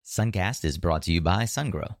Suncast is brought to you by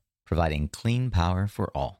SunGrow, providing clean power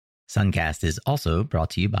for all. Suncast is also brought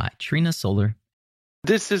to you by Trina Solar.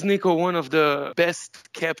 This is Nico. One of the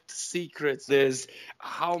best kept secrets is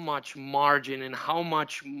how much margin and how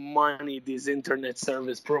much money these internet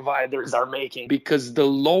service providers are making. Because the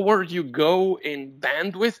lower you go in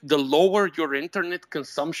bandwidth, the lower your internet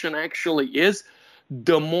consumption actually is,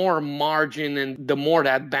 the more margin and the more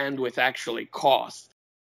that bandwidth actually costs.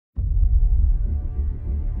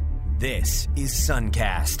 This is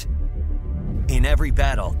Suncast. In every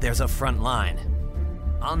battle, there's a front line.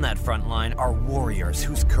 On that front line are warriors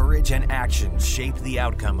whose courage and actions shape the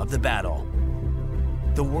outcome of the battle.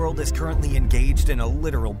 The world is currently engaged in a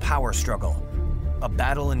literal power struggle, a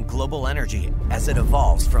battle in global energy as it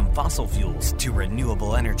evolves from fossil fuels to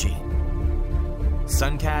renewable energy.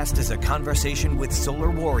 Suncast is a conversation with solar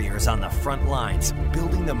warriors on the front lines,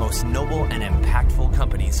 building the most noble and impactful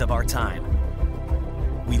companies of our time.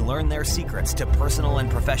 We learn their secrets to personal and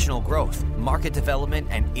professional growth, market development,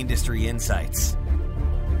 and industry insights.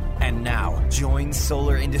 And now, join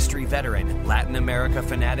solar industry veteran, Latin America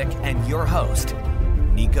fanatic, and your host,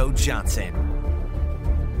 Nico Johnson.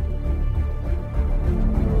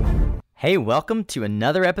 Hey, welcome to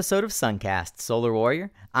another episode of Suncast, Solar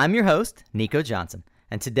Warrior. I'm your host, Nico Johnson,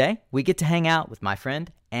 and today we get to hang out with my friend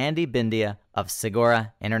Andy Bindia of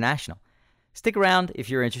Segora International. Stick around if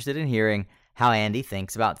you're interested in hearing how Andy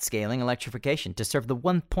thinks about scaling electrification to serve the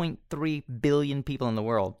 1.3 billion people in the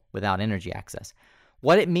world without energy access.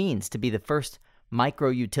 What it means to be the first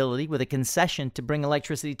micro-utility with a concession to bring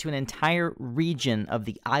electricity to an entire region of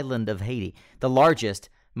the island of Haiti, the largest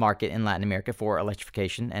market in Latin America for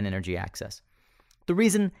electrification and energy access. The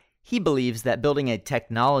reason he believes that building a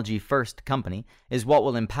technology-first company is what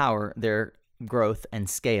will empower their growth and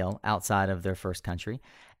scale outside of their first country,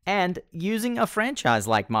 and using a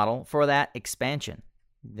franchise-like model for that expansion,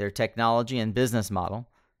 their technology and business model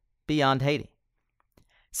beyond Haiti.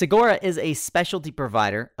 Segora is a specialty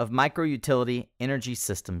provider of micro-utility energy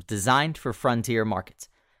systems designed for frontier markets.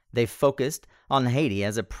 They've focused on Haiti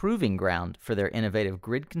as a proving ground for their innovative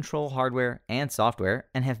grid control hardware and software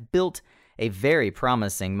and have built a very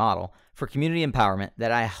promising model for community empowerment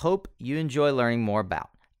that I hope you enjoy learning more about.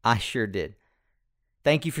 I sure did.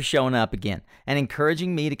 Thank you for showing up again and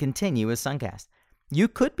encouraging me to continue with Suncast. You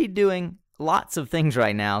could be doing lots of things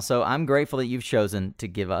right now, so I'm grateful that you've chosen to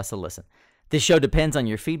give us a listen. This show depends on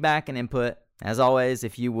your feedback and input. As always,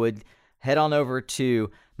 if you would head on over to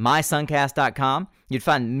mysuncast.com, you'd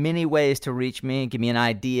find many ways to reach me, give me an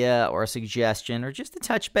idea or a suggestion or just to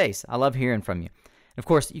touch base. I love hearing from you. Of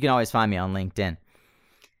course, you can always find me on LinkedIn.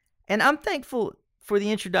 And I'm thankful for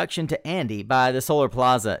the introduction to Andy by the Solar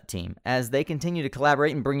Plaza team as they continue to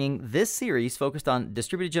collaborate in bringing this series focused on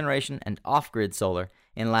distributed generation and off-grid solar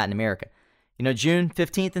in Latin America. June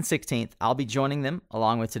 15th and 16th, I'll be joining them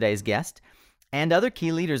along with today's guest and other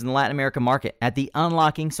key leaders in the Latin America market at the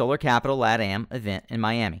Unlocking Solar Capital LATAM event in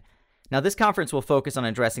Miami. Now, this conference will focus on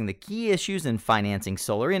addressing the key issues in financing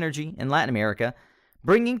solar energy in Latin America,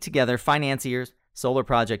 bringing together financiers, solar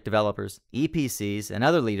project developers, EPCs, and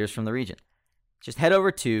other leaders from the region. Just head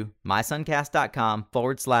over to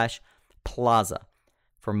mysuncast.com/plaza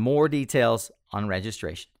for more details on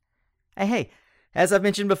registration. Hey, as I've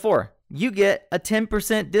mentioned before, you get a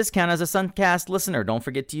 10% discount as a Suncast listener. Don't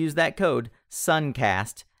forget to use that code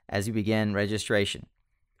SUNCAST as you begin registration.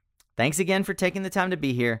 Thanks again for taking the time to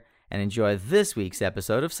be here and enjoy this week's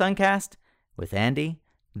episode of Suncast with Andy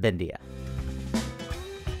Bindia.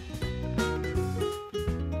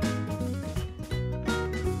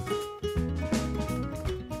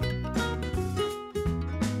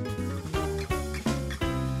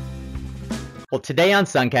 Well, today on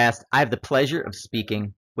Suncast, I have the pleasure of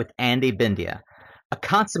speaking with Andy Bindia. A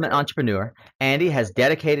consummate entrepreneur, Andy has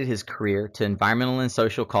dedicated his career to environmental and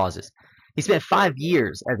social causes. He spent 5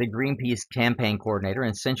 years as a Greenpeace campaign coordinator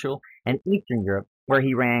in Central and Eastern Europe, where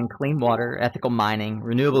he ran clean water, ethical mining,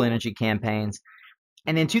 renewable energy campaigns.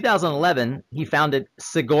 And in 2011, he founded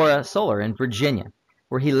Segora Solar in Virginia,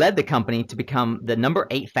 where he led the company to become the number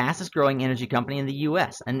 8 fastest growing energy company in the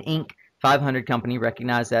U.S., an Inc. 500 company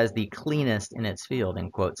recognized as the cleanest in its field,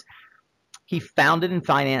 in quotes. He founded and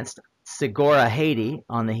financed Segora Haiti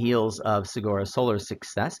on the heels of Segora Solar's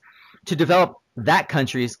success to develop that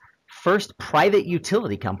country's first private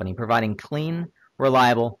utility company providing clean,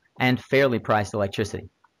 reliable, and fairly priced electricity.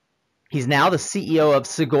 He's now the CEO of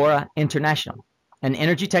Segora International, an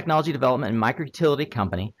energy technology development and micro-utility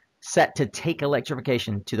company set to take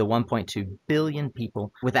electrification to the 1.2 billion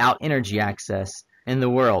people without energy access in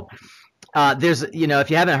the world. If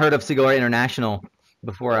you haven't heard of Segora International,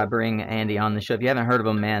 before I bring Andy on the show. If you haven't heard of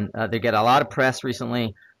them, man, they get a lot of press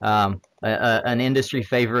recently. An industry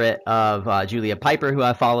favorite of Julia Piper, who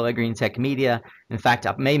I follow at Green Tech Media. In fact,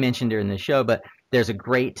 I may mention during the show, but there's a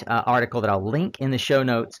great article that I'll link in the show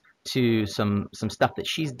notes to some stuff that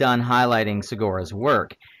she's done highlighting Segora's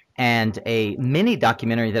work, and a mini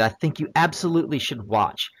documentary that I think you absolutely should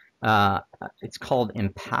watch. It's called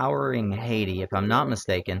Empowering Haiti, if I'm not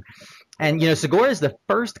mistaken. And, Segora is the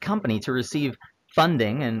first company to receive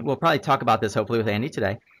funding, and we'll probably talk about this hopefully with Andy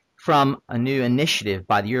today, from a new initiative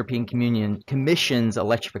by the European Commission's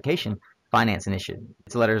Electrification Finance Initiative.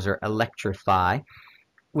 Its letters are Electrify,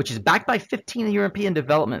 which is backed by 15 European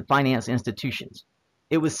development finance institutions.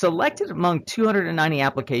 It was selected among 290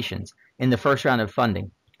 applications in the first round of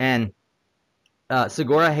funding, and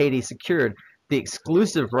Segora Haiti secured the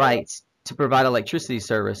exclusive rights to provide electricity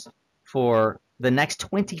service for the next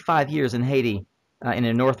 25 years in Haiti in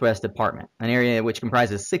a northwest department, an area which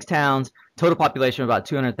comprises 6 towns, total population of about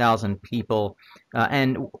 200,000 people,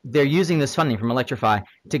 and they're using this funding from Electrify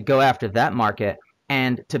to go after that market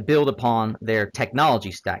and to build upon their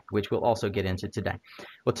technology stack, which we'll also get into today.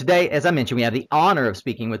 Well, today, as I mentioned, we have the honor of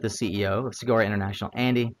speaking with the CEO of Segora International,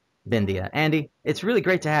 Andy Bindia. Andy, it's really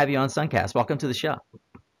great to have you on Suncast. Welcome to the show.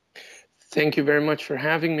 Thank you very much for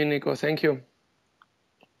having me, Nico. Thank you.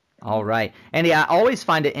 All right. Andy, I always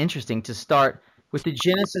find it interesting to start with the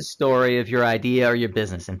genesis story of your idea or your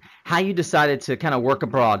business and how you decided to kind of work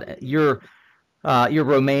abroad. You're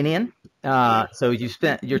Romanian, so you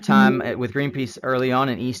spent your time with Greenpeace early on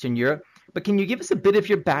in Eastern Europe. But can you give us a bit of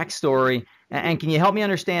your backstory, and can you help me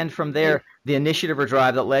understand from there the initiative or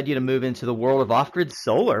drive that led you to move into the world of off-grid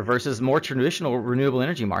solar versus more traditional renewable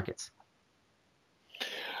energy markets?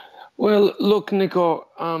 Well, look, Nico,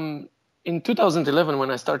 in 2011,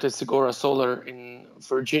 when I started Segora Solar in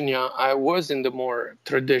Virginia, I was in the more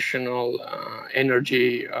traditional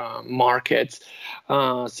energy markets.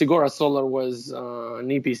 Segora Solar was an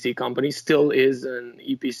EPC company, still is an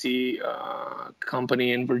EPC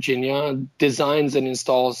company in Virginia, designs and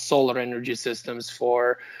installs solar energy systems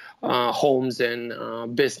for homes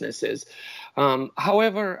and businesses.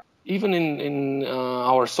 However, even in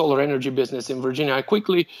our solar energy business in Virginia, I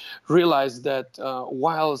quickly realized that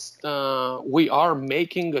whilst we are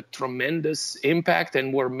making a tremendous impact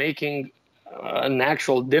and we're making an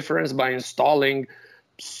actual difference by installing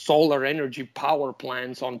solar energy power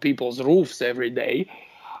plants on people's roofs every day,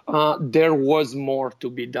 there was more to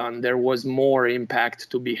be done. There was more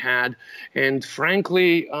impact to be had. And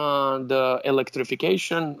frankly, the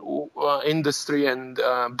electrification industry and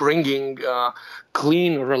bringing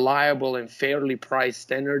clean, reliable, and fairly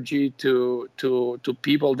priced energy to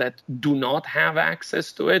people that do not have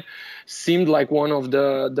access to it seemed like one of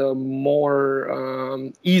the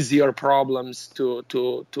more easier problems to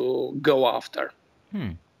go after.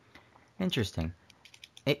 Interesting.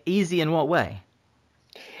 Easy in what way?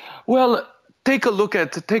 Well, take a look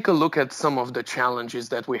at some of the challenges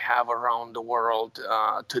that we have around the world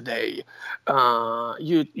today.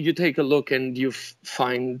 You take a look and you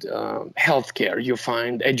find healthcare, you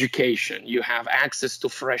find education, you have access to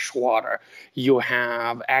fresh water, you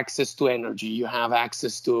have access to energy, you have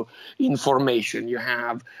access to information, you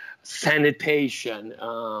have sanitation.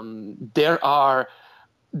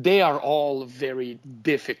 They are all very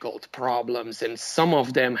difficult problems, and some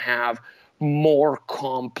of them have more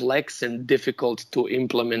complex and difficult to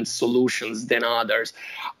implement solutions than others.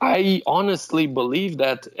 I honestly believe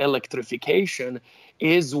that electrification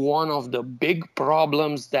is one of the big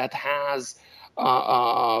problems that has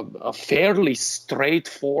a fairly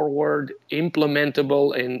straightforward,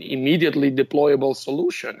 implementable, and immediately deployable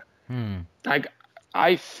solution. Like,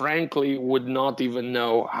 I frankly would not even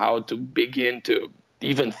know how to begin to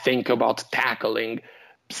even think about tackling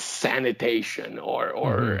sanitation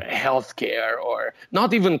or healthcare, or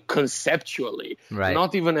not even conceptually,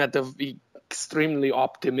 not even at the extremely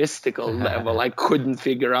optimistic level. I couldn't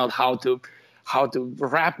figure out how to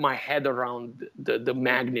wrap my head around the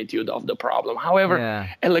magnitude of the problem. However,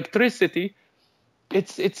 electricity,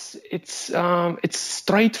 it's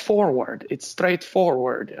straightforward. It's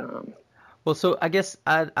straightforward. Well, so I guess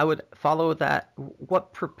I would follow that.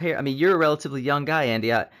 I mean, you're a relatively young guy,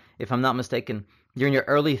 Andy. If I'm not mistaken, you're in your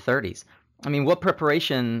early 30s. I mean, what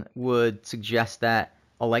preparation would suggest that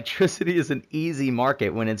electricity is an easy market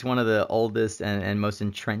when it's one of the oldest and most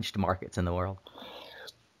entrenched markets in the world?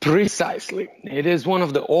 Precisely. It is one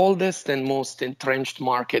of the oldest and most entrenched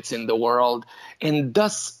markets in the world. And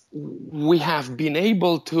thus, we have been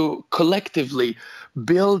able to collectively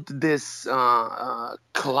build this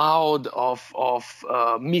cloud of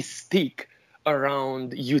mystique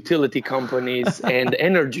around utility companies and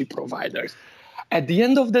energy providers. At the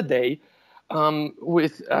end of the day,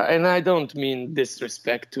 and I don't mean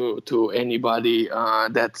disrespect to anybody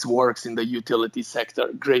that works in the utility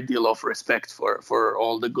sector. Great deal of respect for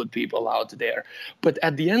all the good people out there. But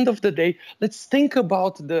at the end of the day, let's think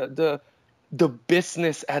about the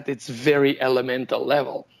business at its very elemental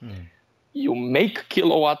level. You make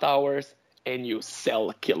kilowatt hours and you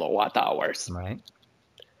sell kilowatt hours. Right.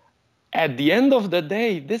 At the end of the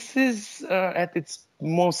day, this is at its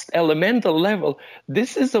most elemental level,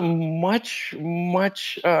 this is a much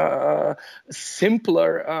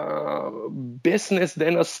simpler business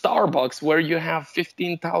than a Starbucks, where you have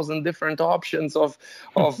 15,000 different options of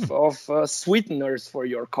sweeteners for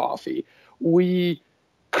your coffee. We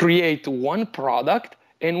create one product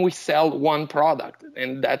and we sell one product,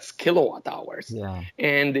 and that's kilowatt hours. Yeah.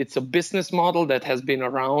 And it's a business model that has been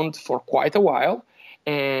around for quite a while,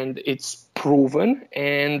 and it's proven,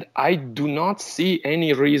 and I do not see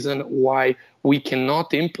any reason why we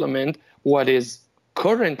cannot implement what is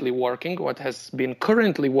currently working, what has been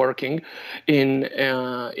currently working in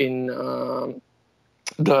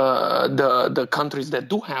the countries that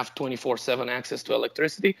do have 24/7 access to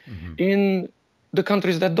electricity, in the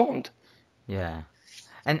countries that don't. Yeah.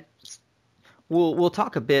 And we'll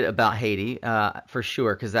talk a bit about Haiti for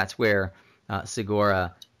sure, because that's where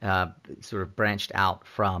Segura sort of branched out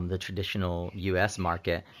from the traditional U.S.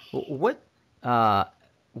 market. What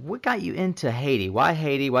got you into Haiti? Why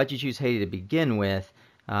Haiti? Why'd you choose Haiti to begin with?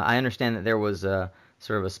 I understand that there was a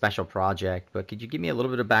sort of a special project, but could you give me a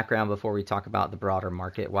little bit of background before we talk about the broader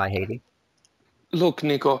market? Why Haiti? Look,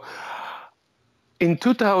 Nico, in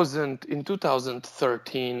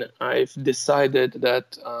 2013, I've decided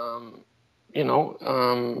that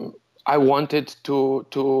I wanted to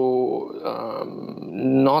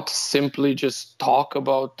not simply just talk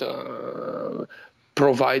about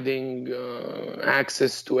providing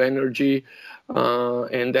access to energy,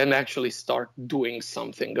 and then actually start doing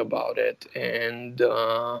something about it. And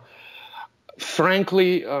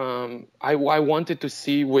frankly, I wanted to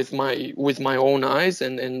see with my own eyes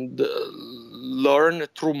and learn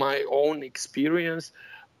through my own experience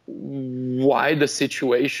why the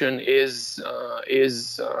situation is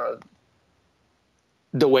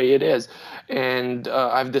the way it is. And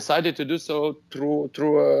I've decided to do so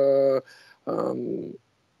through a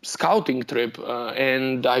scouting trip,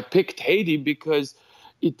 and I picked Haiti because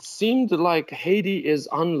it seemed like Haiti is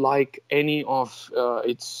unlike any of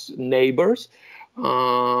its neighbors.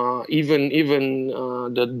 Even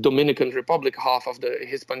the Dominican Republic, half of the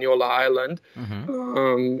Hispaniola island,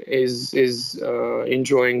 is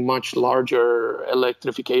enjoying much larger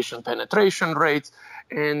electrification penetration rates,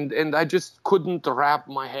 and I just couldn't wrap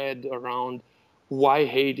my head around why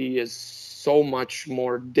Haiti is so much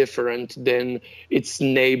more different than its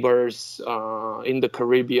neighbors in the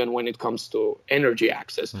Caribbean when it comes to energy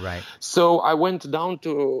access. Right. So I went down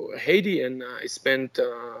to Haiti, and I spent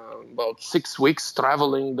about 6 weeks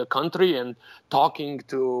traveling the country and talking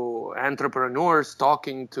to entrepreneurs,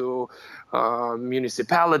 talking to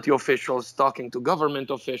municipality officials, talking to government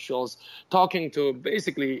officials, talking to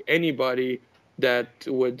basically anybody that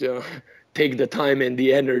would take the time and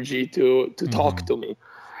the energy to talk to me.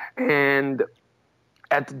 And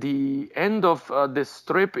at the end of this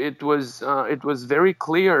trip, it was very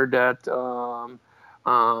clear that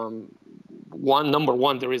number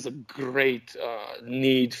one, there is a great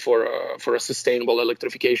need for a sustainable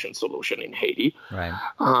electrification solution in Haiti. Right.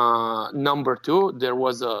 Number two, there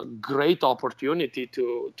was a great opportunity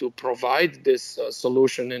to provide this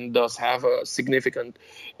solution and thus have a significant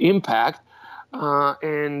impact.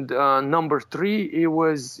 And number three, it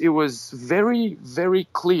was very, very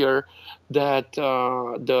clear that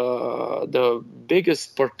the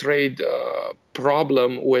biggest portrayed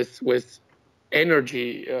problem with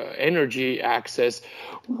energy access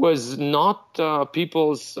was not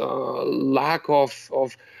people's lack of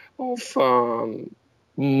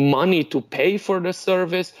money to pay for the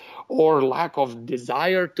service, or lack of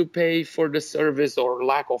desire to pay for the service, or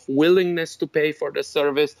lack of willingness to pay for the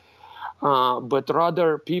service. But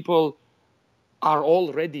rather, people are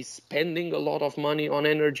already spending a lot of money on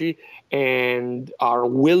energy and are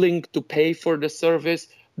willing to pay for the service.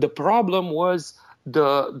 The problem was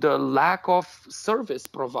the lack of service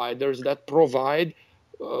providers that provide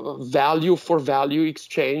value for value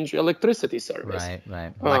exchange electricity service.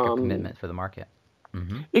 Right. Lack of commitment for the market.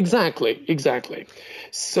 Exactly.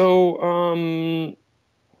 So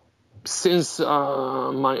since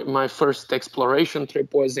my first exploration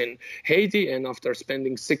trip was in Haiti, and after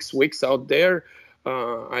spending 6 weeks out there,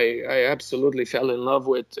 I absolutely fell in love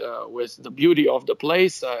with the beauty of the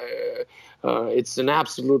place. It's an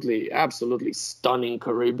absolutely stunning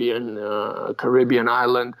Caribbean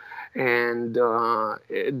island, and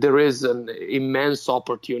there is an immense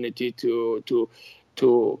opportunity to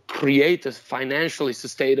create a financially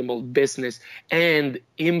sustainable business and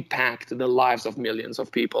impact the lives of millions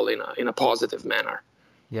of people in a positive manner.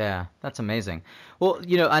 Yeah, that's amazing. Well,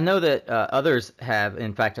 I know that others have,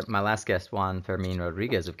 in fact, my last guest, Juan Fermin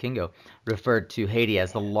Rodriguez of Kingo, referred to Haiti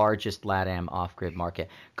as the largest LATAM off-grid market.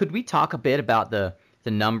 Could we talk a bit about the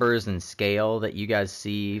numbers and scale that you guys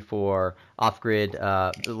see for off-grid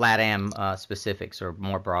LATAM specifics, or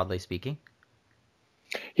more broadly speaking?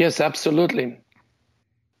 Yes, absolutely.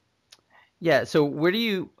 Yeah, so where do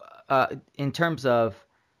you, in terms of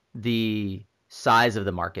the size of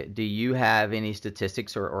the market, do you have any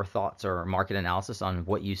statistics or thoughts or market analysis on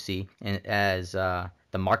what you see as the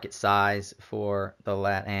market size for the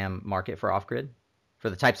LATAM market for off-grid, for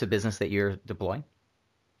the types of business that you're deploying?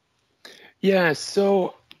 Yeah,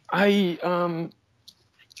 so I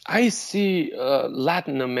see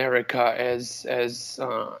Latin America as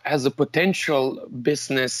a potential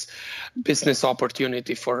business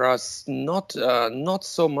opportunity for us. Not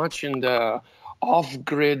so much in the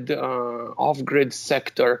off-grid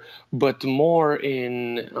sector, but more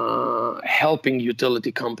in helping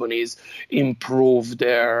utility companies improve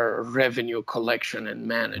their revenue collection and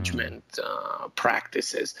management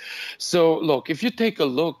practices. So look, if you take a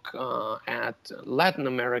look at Latin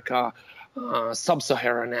America,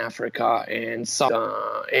 Sub-Saharan Africa, and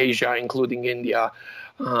South Asia, including India,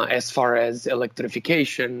 as far as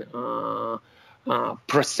electrification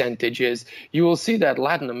percentages, you will see that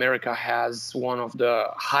Latin America has one of the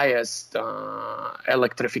highest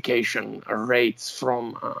electrification rates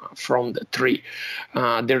from the three.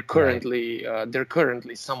 They're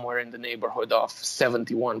currently somewhere in the neighborhood of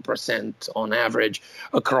 71% on average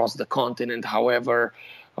across the continent. However,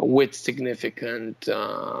 with significant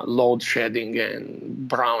load shedding and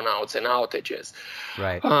brownouts and outages.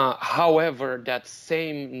 Right. However, that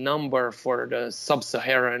same number for the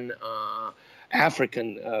sub-Saharan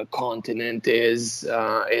African continent is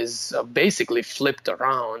basically flipped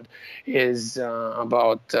around, is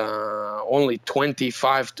about only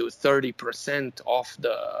 25 to 30% of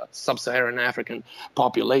the sub-Saharan African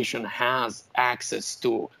population has access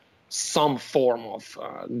to some form of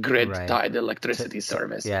grid-tied electricity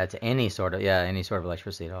service. Yeah, to any sort of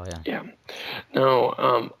electricity at all. Yeah. Yeah.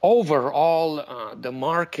 Now, overall, the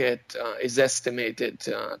market is estimated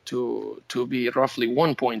to be roughly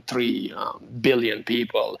 1.3 billion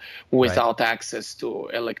people without access to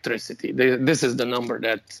electricity. This is the number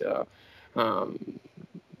that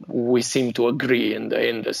we seem to agree in the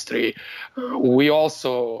industry. We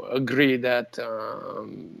also agree that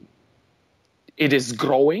it is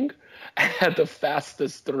growing at the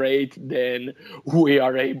fastest rate than we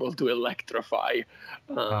are able to electrify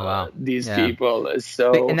these people.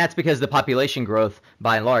 So, and that's because the population growth,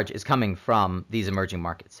 by and large, is coming from these emerging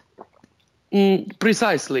markets.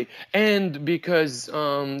 Precisely, and because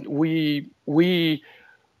we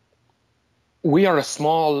are a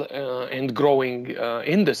small and growing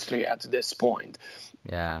industry at this point.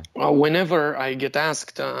 Yeah. Whenever I get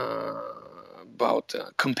asked about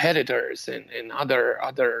competitors and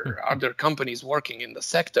other companies working in the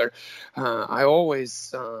sector, I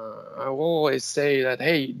always say that,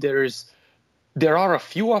 hey, there are a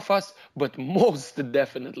few of us, but most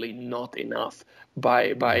definitely not enough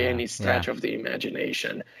by any stretch of the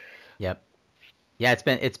imagination. Yep. Yeah,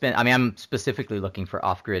 it's been. I mean, I'm specifically looking for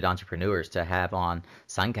off-grid entrepreneurs to have on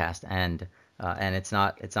Suncast, and it's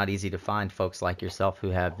not easy to find folks like yourself who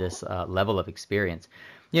have this level of experience.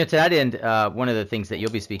 To that end, one of the things that you'll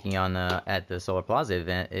be speaking on at the Solar Plaza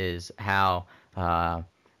event is how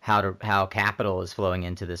capital is flowing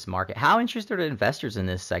into this market. How interested are investors in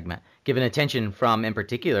this segment, given attention from, in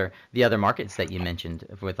particular, the other markets that you mentioned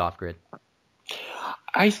with off-grid?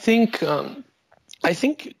 I think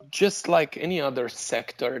just like any other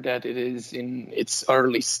sector that it is in its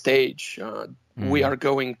early stage, we are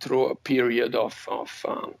going through a period of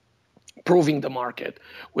proving the market.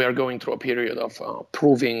 We are going through a period of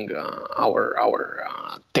proving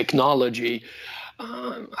our technology.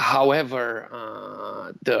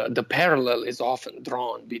 However, the parallel is often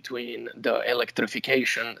drawn between the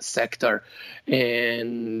electrification sector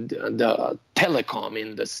and the telecom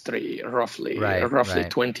industry roughly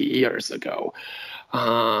 20 years ago.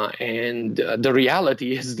 And the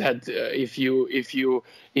reality is that if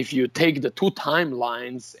you take the two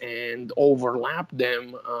timelines and overlap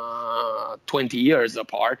them 20 years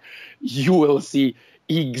apart, you will see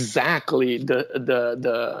exactly the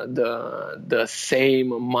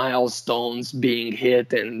same milestones being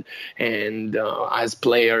hit, and as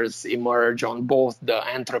players emerge on both the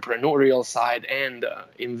entrepreneurial side and the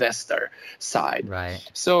investor side. Right.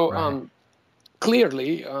 So Right.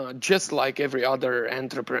 clearly, just like every other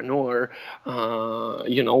entrepreneur,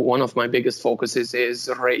 one of my biggest focuses is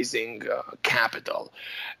raising capital.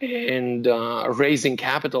 And raising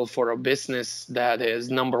capital for a business that is,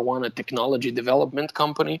 number one, a technology development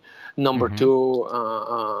company, number Mm-hmm. two,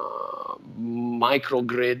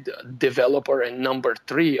 microgrid developer, and number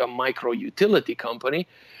three, a micro utility company.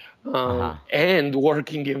 Uh-huh. And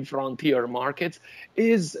working in frontier markets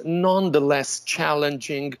is nonetheless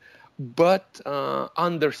challenging, but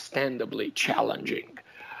understandably challenging.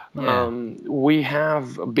 Yeah. We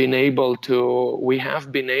have been able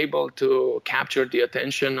to capture the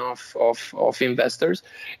attention of investors,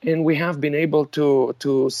 and we have been able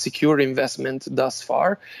to secure investment thus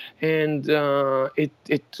far. And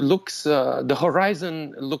it looks the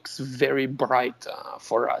horizon looks very bright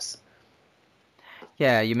for us.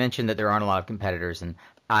 Yeah, you mentioned that there aren't a lot of competitors, and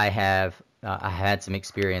I had some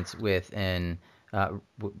experience with,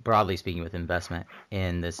 broadly speaking, with investment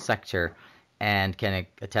in this sector, and can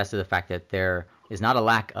attest to the fact that there is not a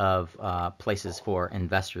lack of places for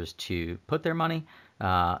investors to put their money.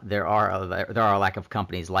 There are a lack of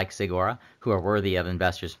companies like Segora who are worthy of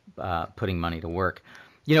investors putting money to work.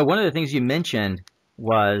 One of the things you mentioned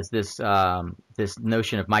was this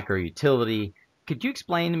notion of micro utility. Could you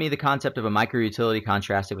explain to me the concept of a micro utility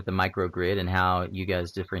contrasted with the microgrid, and how you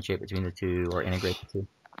guys differentiate between the two or integrate the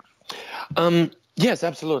two? Yes,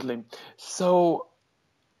 absolutely. So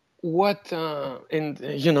we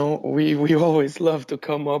always love to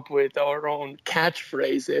come up with our own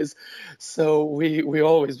catchphrases, so we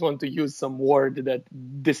always want to use some word that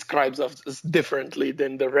describes us differently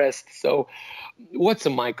than the rest. So what's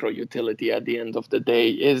a micro utility at the end of the day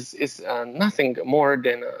is nothing more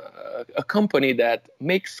than a company that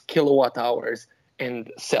makes kilowatt hours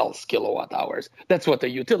and sells kilowatt hours. That's what a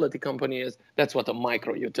utility company is. That's what a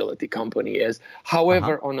micro utility company is. Uh-huh.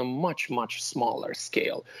 However, on a much, much smaller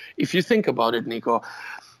scale. If you think about it, Nico,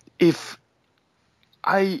 if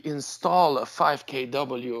I install a 5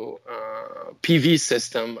 kW PV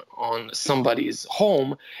system on somebody's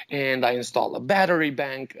home, and I install a battery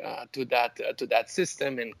bank to that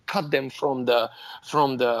system, and cut them from the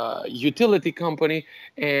utility company,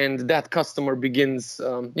 and that customer begins,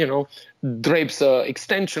 drapes a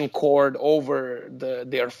extension cord over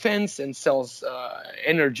their fence and sells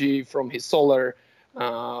energy from his solar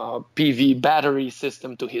PV battery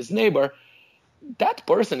system to his neighbor. That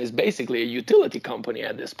person is basically a utility company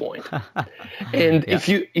at this point. And Yeah.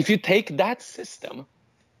 if you take that system,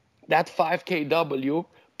 that 5 kW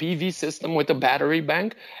PV system with a battery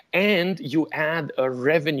bank, and you add a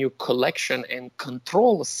revenue collection and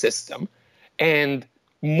control system, and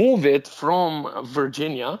move it from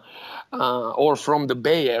Virginia or from the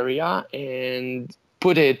Bay Area, and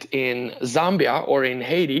put it in Zambia or in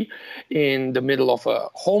Haiti, in the middle of a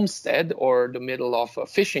homestead or the middle of a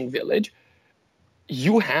fishing village,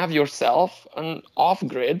 you have yourself an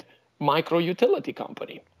off-grid micro utility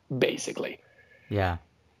company, basically. Yeah.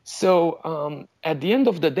 So at the end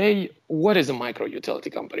of the day, what is a micro utility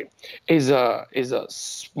company? Is a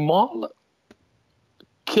small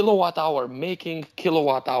kilowatt hour making,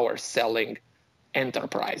 kilowatt hour selling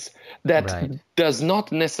enterprise that Right. does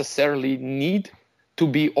not necessarily need to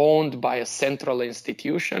be owned by a central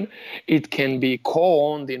institution. It can be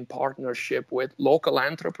co-owned in partnership with local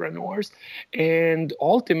entrepreneurs, and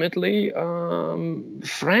ultimately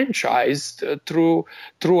franchised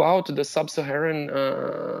throughout the sub-Saharan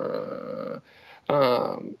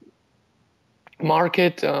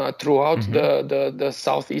market, throughout Mm-hmm. the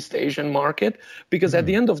Southeast Asian market, because at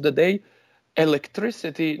the Mm. end of the day,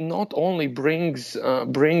 electricity not only brings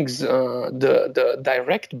the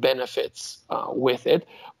direct benefits with it,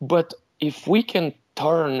 but if we can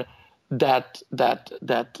turn that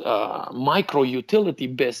micro utility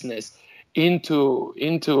business into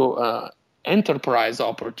enterprise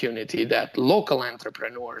opportunity that local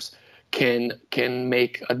entrepreneurs can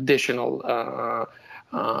make additional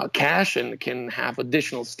cash and can have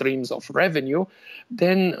additional streams of revenue,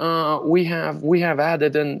 then we have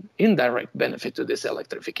added an indirect benefit to this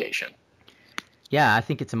electrification. Yeah, I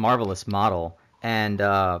think it's a marvelous model. And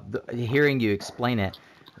hearing you explain it,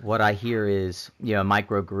 what I hear is,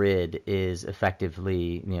 microgrid is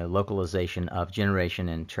effectively, localization of generation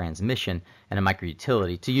and transmission, and a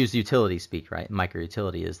microutility, to use utility speak, right?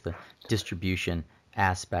 Microutility is the distribution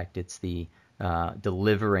aspect. It's the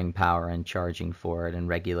delivering power and charging for it and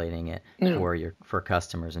regulating it Yeah. for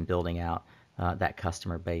customers, and building out that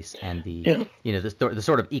customer base and the Yeah. the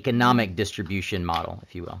sort of economic distribution model,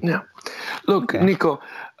 if you will. Yeah. Look, Okay. Nico,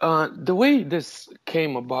 the way this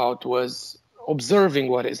came about was observing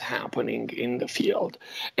what is happening in the field.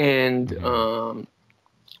 And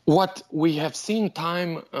what we have seen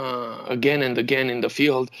time again and again in the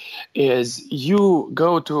field is you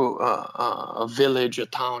go to a village, a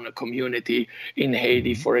town, a community in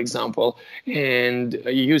Haiti, for example, and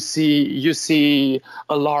you see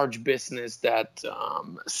a large business that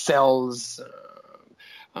sells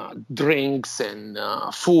drinks and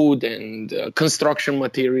food and construction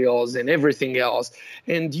materials and everything else.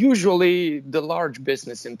 And usually the large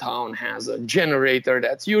business in town has a generator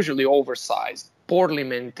that's usually oversized, poorly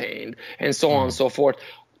maintained, and so on and so forth.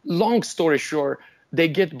 Long story short, they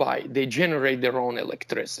get by, they generate their own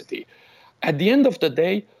electricity. At the end of the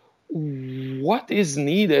day, what is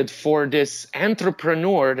needed for this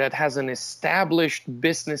entrepreneur that has an established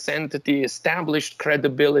business entity, established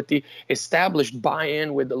credibility, established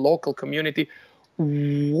buy-in with the local community?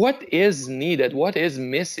 What is needed? What is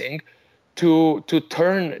missing to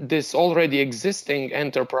turn this already existing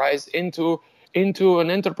enterprise into an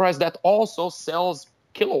enterprise that also sells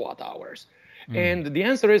kilowatt hours? And the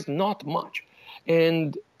answer is not much.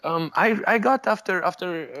 And I got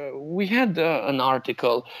after we had an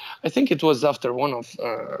article, I think it was after one of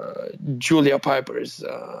Julia Piper's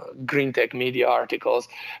Green Tech Media articles.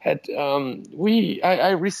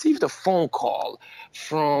 I received a phone call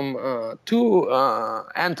from two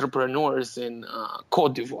entrepreneurs in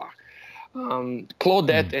Côte d'Ivoire.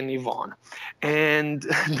 Claudette and Yvonne, and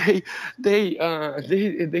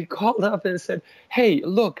they called up and said, "Hey,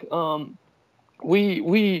 look, we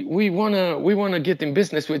wanna get in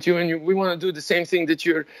business with you, and we wanna do the same thing that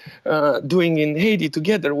you're doing in Haiti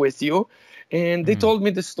together with you." And they told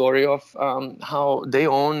me the story of how they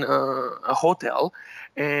own a hotel,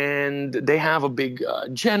 and they have a big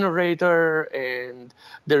generator, and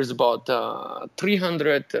there's about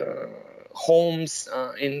 300 homes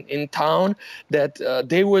in town that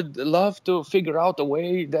they would love to figure out a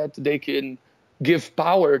way that they can give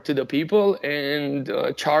power to the people and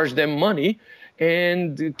charge them money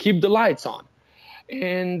and keep the lights on.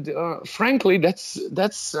 And frankly, that's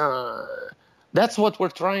what we're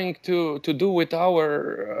trying to do with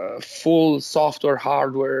our full software,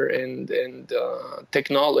 hardware, and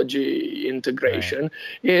technology integration,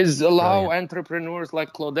 is allow entrepreneurs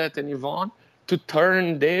like Claudette and Yvonne to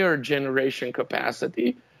turn their generation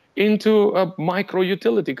capacity into a micro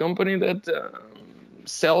utility company that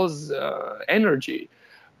sells energy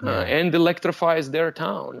and electrifies their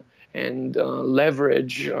town, and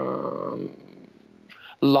leverage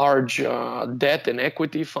large debt and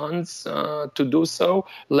equity funds to do so,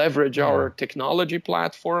 leverage our technology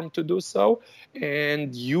platform to do so,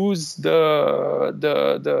 and use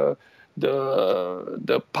the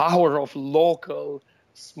power of local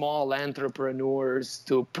small entrepreneurs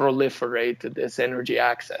to proliferate this energy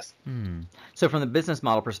access. So from the business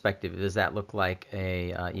model perspective, does that look like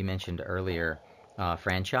you mentioned earlier,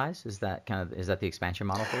 franchise? Is that the expansion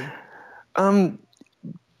model for you?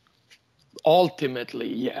 Ultimately,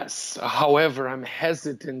 yes. However, I'm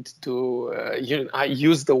hesitant to I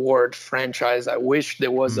use the word franchise. I wish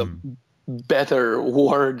there was a better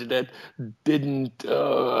word that didn't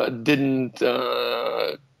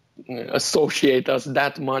associate us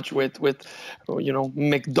that much with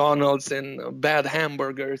McDonald's and bad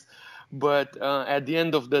hamburgers. But at the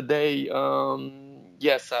end of the day,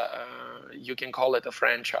 yes, you can call it a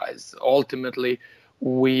franchise. Ultimately,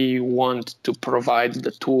 we want to provide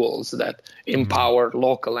the tools that empower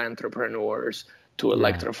local entrepreneurs to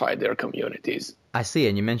electrify their communities. I see,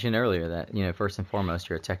 and you mentioned earlier that first and foremost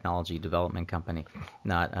you're a technology development company,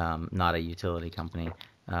 not a utility company.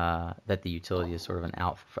 That the utility is sort of an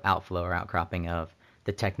outflow or outcropping of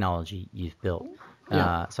the technology you've built.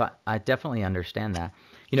 So I definitely understand that.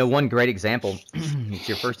 One great example, it's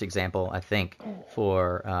your first example, I think,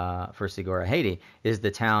 for Segura Haiti, is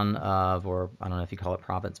the town of, or I don't know if you call it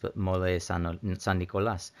province, but Mole San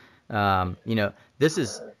Nicolas. This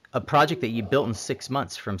is a project that you built in 6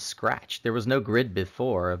 months from scratch. There was no grid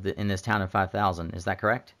before in this town of 5,000. Is that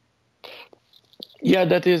correct? Yeah,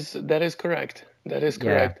 that is correct. That is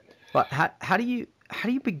correct. Well, how do you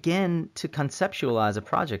begin to conceptualize a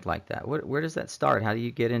project like that? Where does that start? How do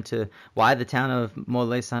you get into why the town of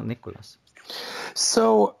Mole Saint Nicolas?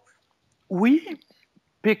 So we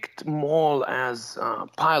picked Mole as a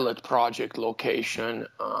pilot project location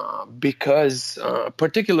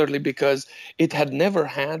particularly because it had never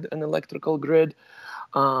had an electrical grid.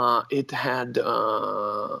 It had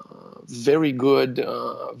very good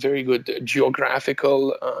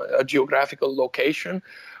geographical location.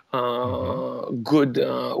 good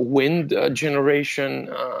wind generation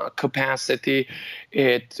capacity.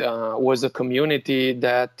 It was a community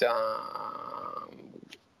that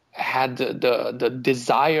had the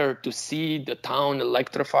desire to see the town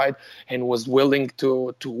electrified and was willing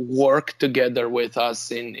to work together with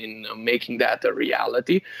us in making that a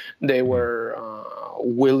reality. They were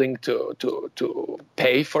willing to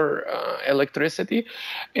pay for electricity,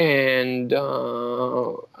 and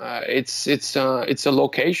it's a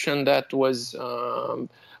location that was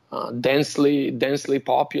densely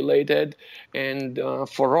populated, and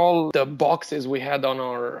for all the boxes we had on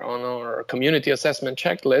our community assessment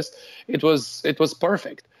checklist, it was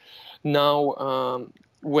perfect. Now,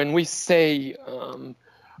 when we say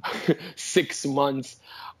 6 months,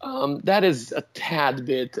 that is a tad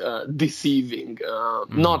bit deceiving,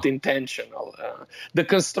 not intentional. The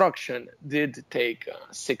construction did take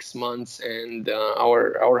 6 months, and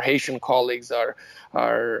our Haitian colleagues are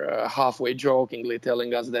halfway jokingly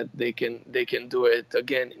telling us that they can do it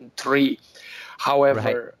again in 3.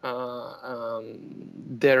 However,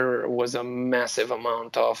 there was a massive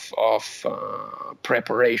amount of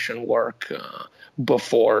preparation work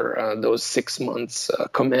before those 6 months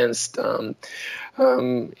commenced.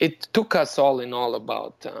 It took us all in all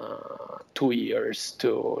about 2 years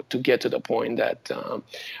to get to the point that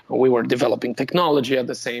we were developing technology at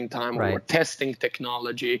the same time. We were testing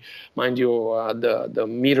technology. Mind you, the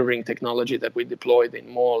metering technology that we deployed in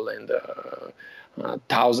Mall and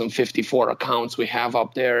 1,054 accounts we have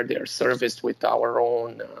up there, they're serviced with our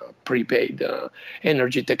own prepaid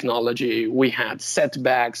energy technology. We had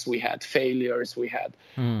setbacks, we had failures, we had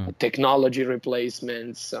technology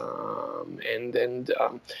replacements, and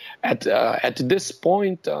at this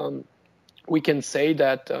point, we can say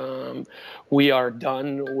that we are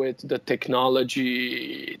done with the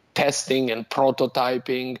technology testing and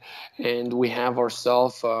prototyping, and we have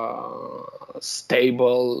ourselves a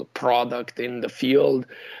stable product in the field.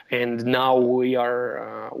 And now we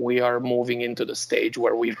are moving into the stage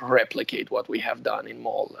where we replicate what we have done in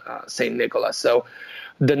Mall St. Nicholas. So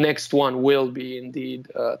the next one will be indeed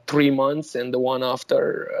 3 months, and the one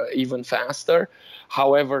after even faster.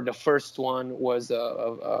 However, the first one was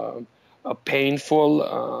a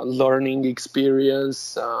painful learning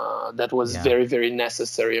experience that was very, very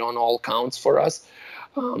necessary on all counts for us.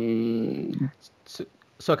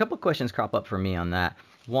 So a couple of questions crop up for me on that.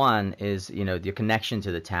 One is, your connection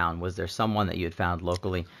to the town. Was there someone that you had found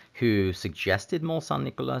locally who suggested Mall Saint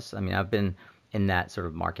Nicolas? I mean, I've been in that sort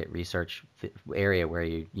of market research area where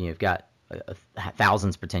you've got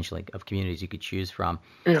thousands potentially of communities you could choose from.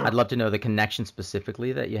 Yeah. I'd love to know the connection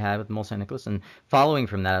specifically that you had with Mall Saint Nicolas, and following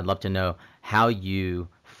from that, I'd love to know how you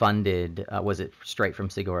funded. Was it straight from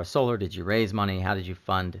Segura Solar? Did you raise money? How did you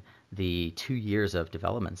fund the 2 years of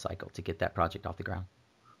development cycle to get that project off the ground?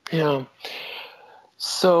 Yeah.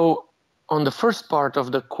 So on the first part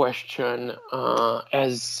of the question,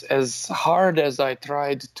 as hard as I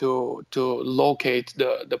tried to locate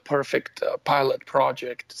the perfect pilot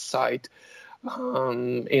project site,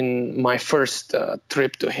 in my first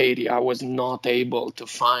trip to Haiti, I was not able to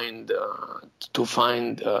find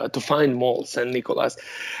Mall Saint Nicolas.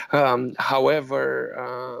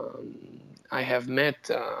 However, I have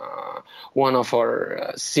met one of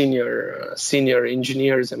our senior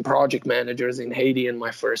engineers and project managers in Haiti in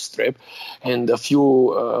my first trip, and a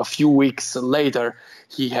few weeks later,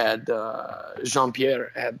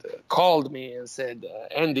 Jean-Pierre had called me and said,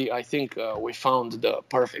 "Andy, I think we found the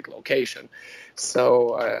perfect location."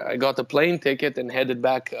 So I got a plane ticket and headed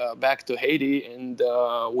back to Haiti, and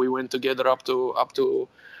we went together up to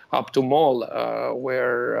Mall,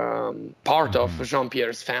 where part of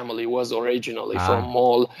Jean-Pierre's family was originally from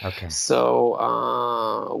Mall. Okay. So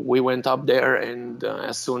we went up there, and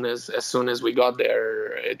as soon as we got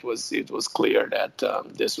there, it was clear that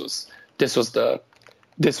this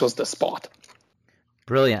was the spot.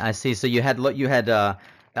 Brilliant. I see. So you had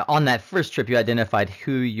on that first trip, you identified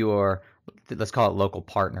who your, let's call it, local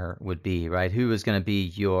partner would be, right? Who was going to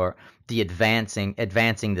be advancing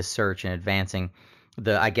the search and advancing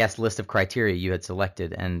the, I guess, list of criteria you had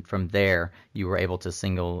selected, and from there you were able to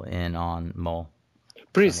single in on Mall.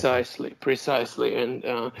 Precisely. And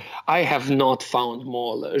I have not found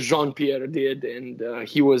Mall. Jean-Pierre did, and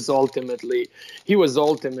he was ultimately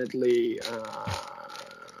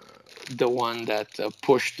the one that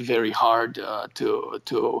pushed very hard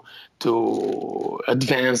to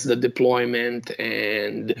advance the deployment,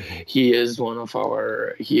 and he is one of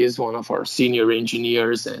our senior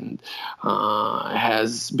engineers, and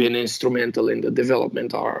has been instrumental in the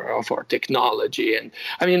development of our technology. And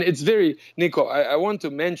I mean, it's very, Nico, I want to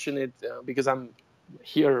mention it because I'm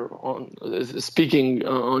here on speaking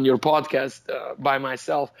on your podcast by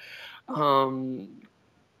myself.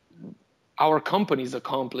 Our company's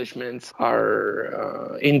accomplishments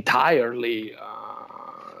are entirely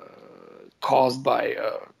caused by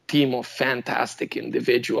a team of fantastic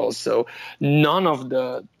individuals. So none of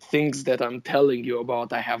the things that I'm telling you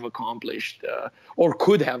about I have accomplished or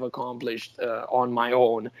could have accomplished on my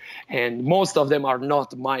own. And most of them are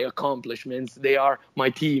not my accomplishments. They are my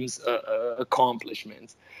team's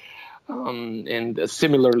accomplishments. And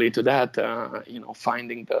similarly to that,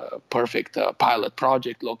 finding the perfect pilot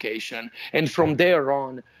project location. And from there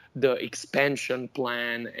on, the expansion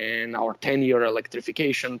plan and our 10-year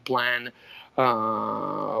electrification plan,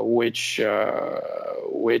 which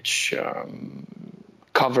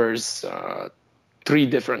covers 3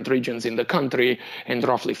 different regions in the country and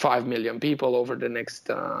roughly 5 million people over the next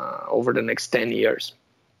 10 years.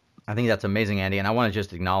 I think that's amazing, Andy. And I want to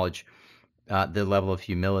just acknowledge the level of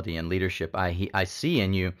humility and leadership I see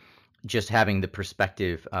in you, just having the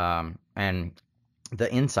perspective and the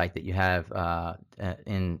insight that you have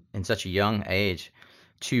in such a young age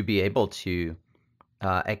to be able to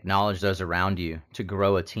acknowledge those around you, to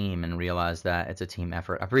grow a team and realize that it's a team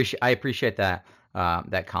effort. I appreciate that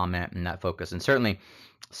that comment and that focus. And certainly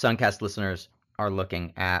Suncast listeners are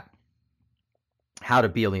looking at how to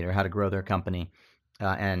be a leader, how to grow their company,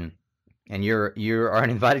 and you are an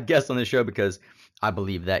invited guest on this show because I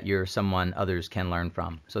believe that you're someone others can learn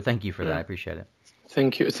from. So thank you for that. I appreciate it.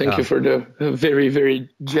 Thank you. Thank you for the very, very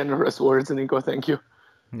generous words, Nico. Thank you.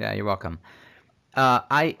 Yeah, you're welcome.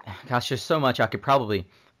 There's so much I could probably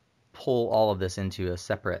pull all of this into a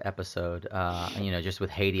separate episode, just with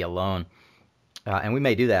Haiti alone. And we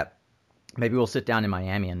may do that. Maybe we'll sit down in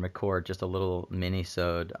Miami and record just a little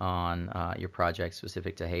mini-sode on your project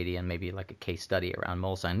specific to Haiti, and maybe like a case study around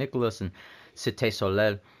Mont Saint-Nicolas and Cité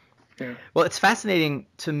Soleil. Yeah. Well, it's fascinating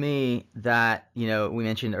to me that, we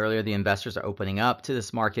mentioned earlier the investors are opening up to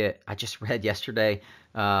this market. I just read yesterday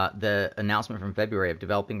the announcement from February of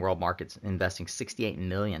Developing World Markets investing $68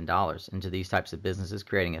 million into these types of businesses,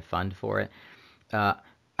 creating a fund for it.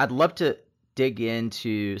 I'd love to dig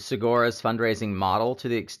into Segura's fundraising model to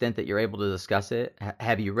the extent that you're able to discuss it.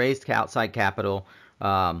 Have you raised outside capital?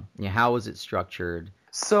 How was it structured?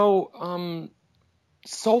 So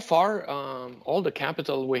far, all the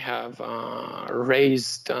capital we have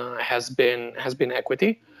raised has been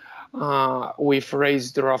equity. We've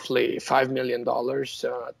raised roughly $5 million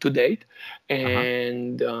to date,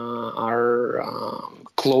 and are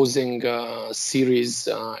closing Series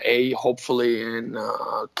A hopefully in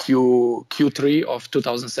Q3 of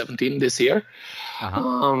 2017 this year.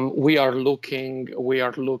 We are looking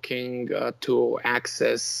to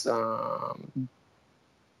access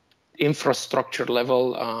infrastructure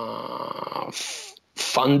level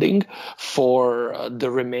funding for the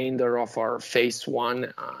remainder of our phase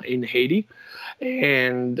 1 in Haiti,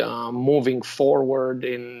 and moving forward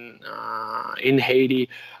in Haiti,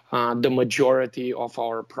 the majority of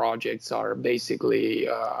our projects are basically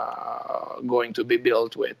going to be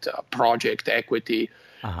built with project equity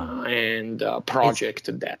and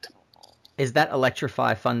project debt. Is that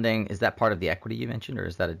Electrify funding? Is that part of the equity you mentioned, or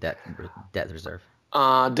is that a debt reserve?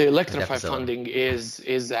 The Electrify funding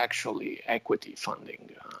is actually equity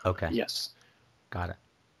funding. Okay. Yes. Got it.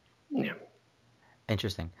 Yeah.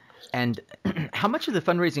 Interesting. And how much of the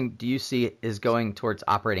fundraising do you see is going towards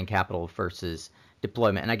operating capital versus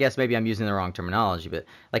deployment? And I guess maybe I'm using the wrong terminology, but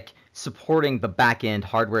like supporting the back end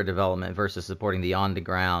hardware development versus supporting the on the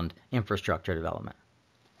ground infrastructure development.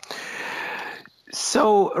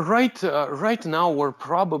 So right now we're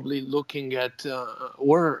probably looking at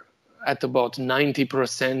we're at about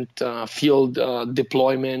 90% field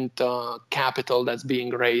deployment capital that's being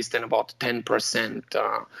raised, and about 10%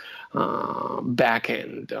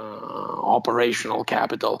 back-end operational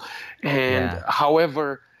capital. And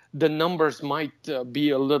however, the numbers might be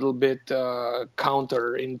a little bit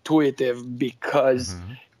counterintuitive because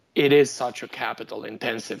it is such a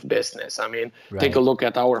capital-intensive business. I mean, take a look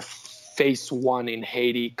at our phase 1 in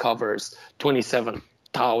Haiti covers 27,000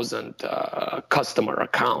 customer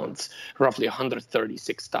accounts, roughly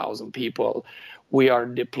 136,000 people. We are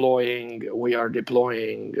deploying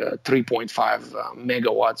 3.5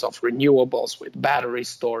 megawatts of renewables with battery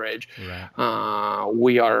storage.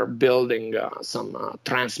 We are building some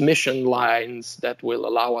transmission lines that will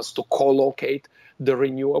allow us to co-locate the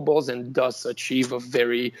renewables and thus achieve a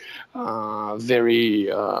very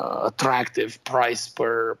attractive price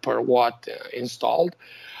per watt installed.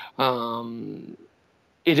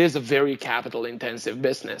 It is a very capital intensive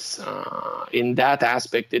business. In that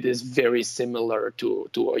aspect, it is very similar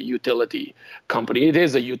to a utility company. It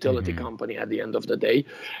is a utility company at the end of the day,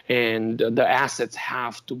 and the assets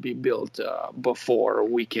have to be built before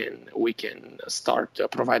we can start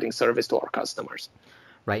providing service to our customers.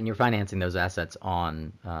 Right, and you're financing those assets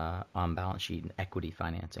on balance sheet and equity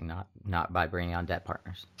financing, not by bringing on debt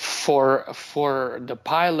partners. For the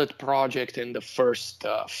pilot project in the first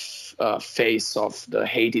phase of the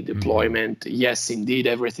Haiti deployment, yes, indeed,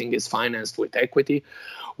 everything is financed with equity.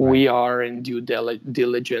 Right. We are in due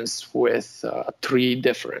diligence with 3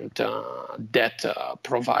 different debt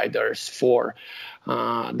providers for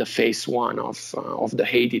the phase 1 of the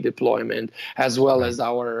Haiti deployment, as well as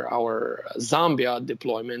our Zambia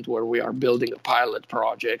deployment, where we are building a pilot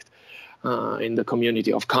project in the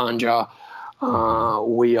community of Kanja.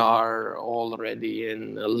 We are already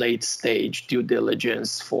in a late stage due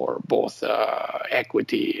diligence for both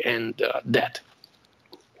equity and debt.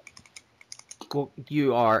 Well,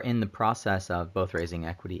 you are in the process of both raising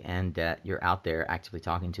equity and debt. You're out there actively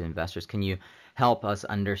talking to investors. Can you help us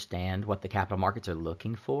understand what the capital markets are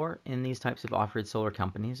looking for in these types of off-grid solar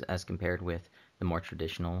companies as compared with the more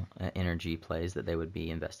traditional energy plays that they would be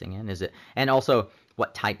investing in? And also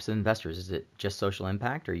what types of investors? Is it just social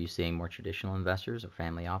impact? Or are you seeing more traditional investors or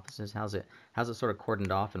family offices? How's it sort of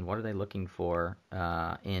cordoned off, and what are they looking for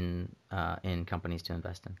in companies to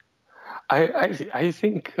invest in? I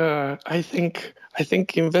think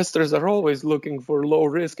investors are always looking for low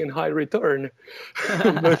risk and high return.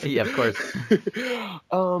 Yeah, of course.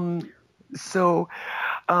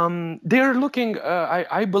 They're looking.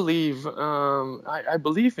 I believe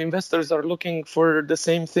investors are looking for the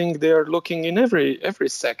same thing they are looking in every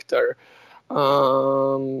sector.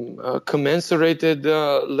 Commensurated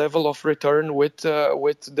level of return with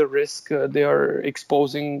the risk they are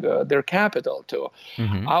exposing their capital to.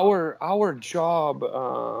 Our job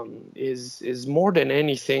is more than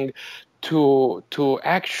anything to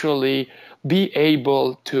actually be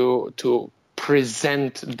able to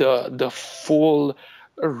present the full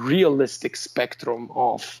realistic spectrum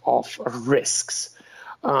of risks.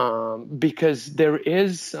 Because there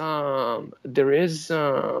is a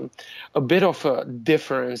bit of a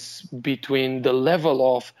difference between the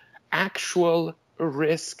level of actual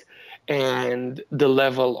risk and the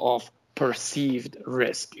level of perceived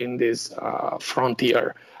risk in these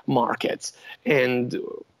frontier markets, and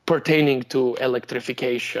pertaining to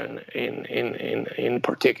electrification in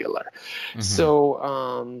particular. So.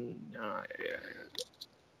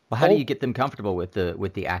 Well, how do you get them comfortable with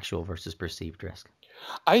the actual versus perceived risk?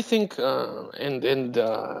 I think, I'm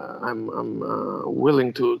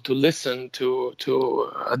willing to listen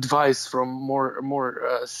to advice from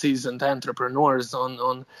more seasoned entrepreneurs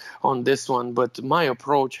on this one. But my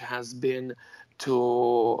approach has been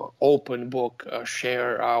to open book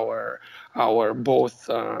share our both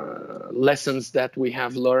lessons that we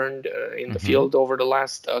have learned in the field over the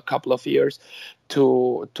last couple of years,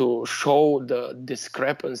 to show the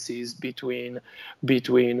discrepancies between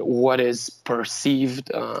what is perceived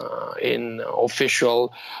in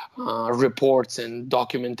official reports and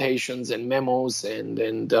documentations and memos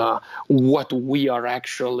and what we are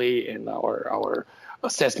actually, and our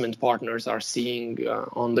assessment partners are seeing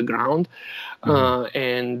on the ground,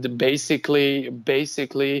 and basically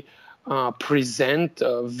present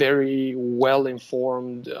a very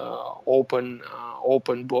well-informed,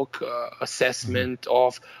 open book assessment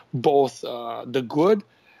of both the good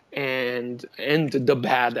and the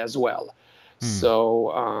bad as well.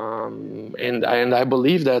 So, and I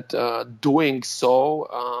believe that doing so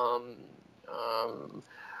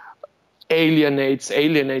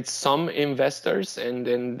alienates some investors, and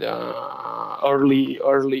then early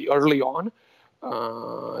on,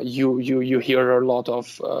 you hear a lot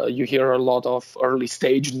of early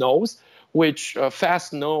stage no's, which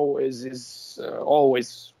fast no is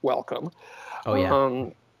always welcome. Oh yeah.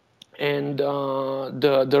 And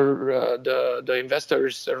the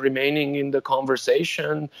investors remaining in the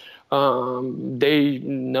conversation, they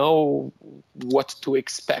know what to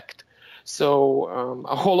expect. So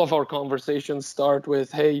all of our conversations start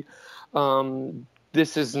with, "Hey,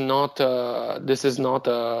 this is not a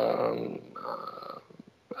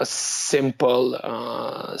simple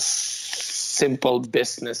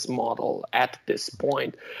business model at this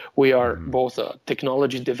point. We are both a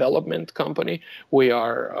technology development company, we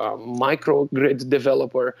are a microgrid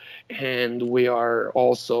developer, and we are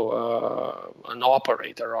also an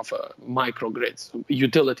operator of a microgrid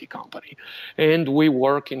utility company. And we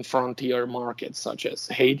work in frontier markets such as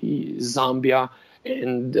Haiti, Zambia,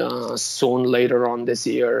 and soon later on this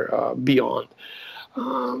year beyond.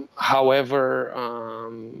 However,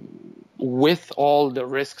 with all the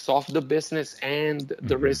risks of the business and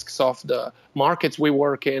the risks of the markets we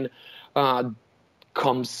work in,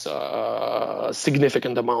 comes a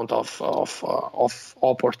significant amount of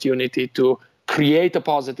opportunity to create a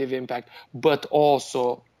positive impact, but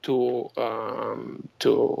also to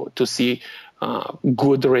see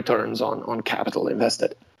good returns on capital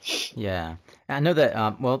invested. Yeah, I know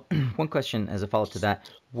that. Well, one question as a follow-up to that: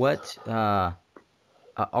 what are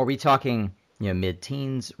we talking?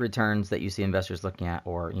 Mid-teens returns that you see investors looking at,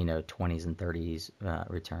 or 20s and 30s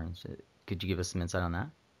returns? Could you give us some insight on that?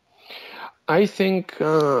 I think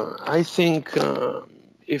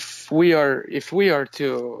if we are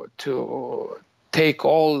to take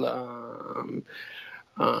all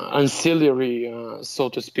ancillary, so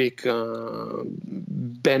to speak,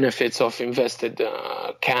 benefits of invested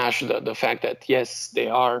cash, the fact that yes, they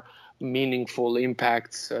are meaningful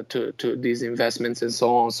impacts to these investments and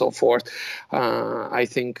so on and so forth, I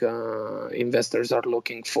think investors are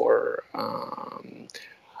looking for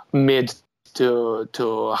mid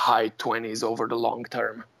to high 20s over the long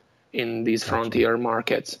term in these frontier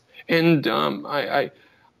markets. And I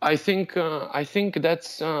think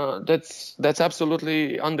that's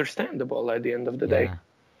absolutely understandable at the end of the day.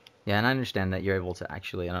 Yeah, and I understand that you're able to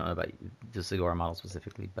actually, I don't know about the Segura model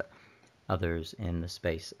specifically, but others in the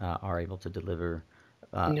space are able to deliver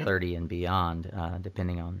 30 and beyond,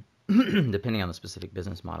 depending on depending on the specific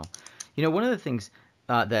business model. One of the things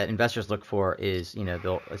that investors look for is,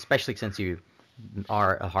 they'll, especially since you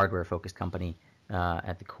are a hardware-focused company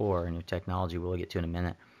at the core, and your technology we'll get to in a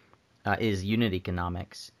minute, is unit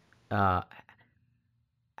economics.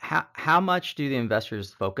 How much do the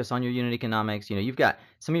investors focus on your unit economics? You've got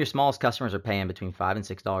some of your smallest customers are paying between $5 and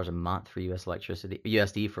 $6 a month for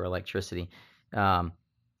USD for electricity. Are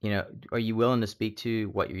you willing to speak to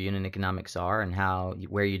what your unit economics are and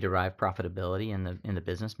where you derive profitability in the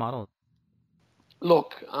business model?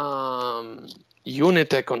 Look,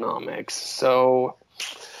 unit economics. So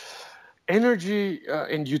energy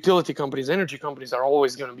and energy companies are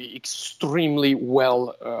always going to be extremely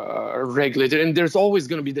well regulated, and there's always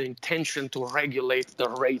going to be the intention to regulate the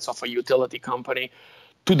rates of a utility company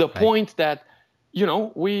to the point that,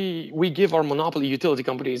 we give our monopoly utility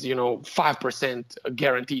companies, 5%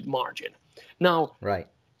 guaranteed margin. Now,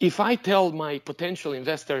 if I tell my potential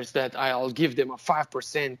investors that I'll give them a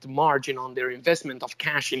 5% margin on their investment of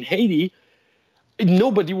cash in Haiti,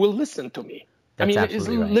 nobody will listen to me. It's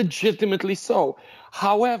legitimately so.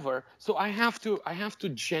 However, so I have to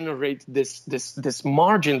generate this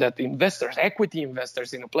margin that equity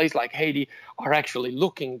investors in a place like Haiti are actually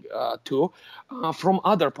looking to from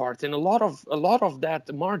other parts, and a lot of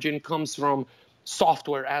that margin comes from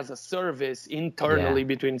software as a service internally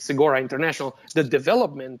between Segura International, the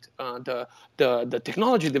development, the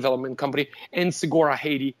technology development company, and Segura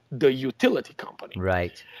Haiti, the utility company.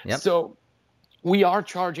 Right. Yep. So we are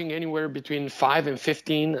charging anywhere between $5 and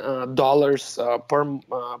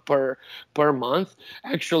 $15 per month.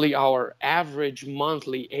 Actually, our average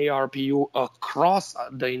monthly ARPU across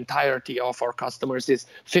the entirety of our customers is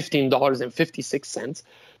 $15.56.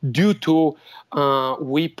 Due to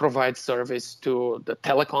we provide service to the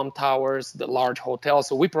telecom towers, the large hotels.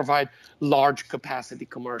 So we provide large capacity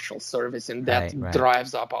commercial service, and that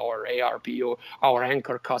drives up our ARPU. Our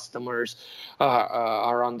anchor customers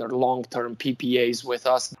are under long-term PPAs with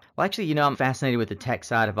us. Well, actually, I'm fascinated with the tech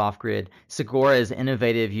side of off-grid. Segura is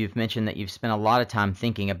innovative. You've mentioned that you've spent a lot of time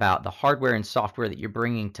thinking about the hardware and software that you're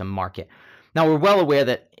bringing to market. Now, we're well aware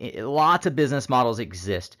that lots of business models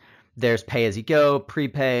exist. There's pay-as-you-go,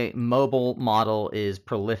 prepay, mobile model is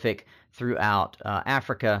prolific throughout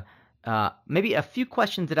Africa. Maybe a few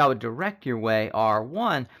questions that I would direct your way are,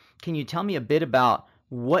 one, can you tell me a bit about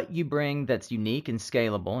what you bring that's unique and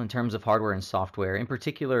scalable in terms of hardware and software, in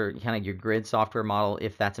particular, kind of your grid software model,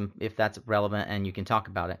 if that's relevant and you can talk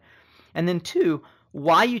about it. And then two,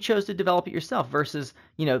 why you chose to develop it yourself versus,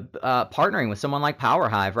 partnering with someone like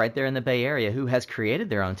PowerHive right there in the Bay Area who has created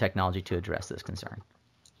their own technology to address this concern.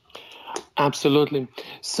 Absolutely.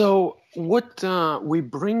 So what we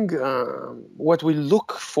bring, what we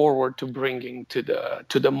look forward to bringing to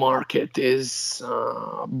the market is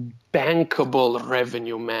bankable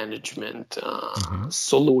revenue management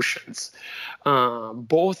solutions,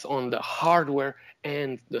 both on the hardware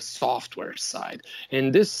and the software side.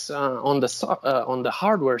 And this on the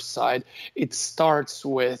hardware side, it starts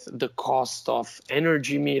with the cost of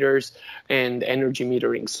energy meters and energy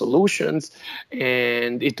metering solutions,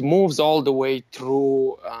 and it moves all the way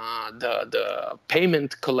through the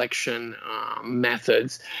payment collection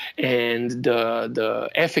methods and the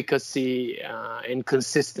efficacy and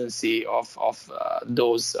consistency of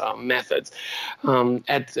those methods.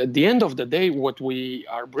 At the end of the day, what we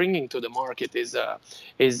are bringing to the market is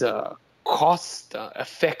a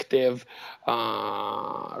cost-effective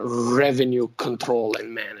revenue control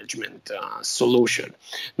and management solution.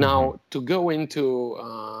 Now, to go into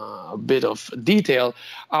a bit of detail,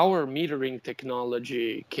 our metering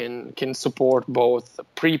technology can support both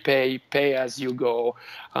prepay, pay-as-you-go,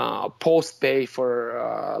 post-pay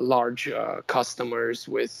for large customers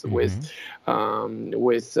with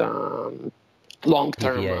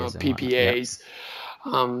long-term PPAs.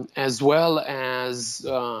 As well as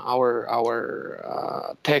our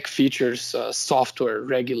tech features software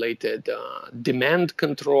regulated demand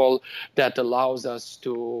control that allows us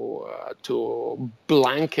to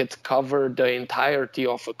blanket cover the entirety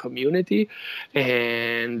of a community,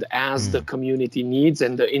 and as the community needs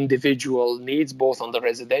and the individual needs, both on the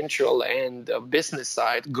residential and business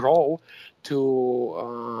side, grow,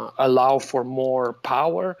 to allow for more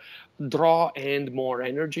power draw and more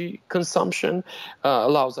energy consumption,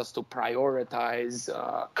 allows us to prioritize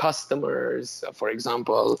customers. For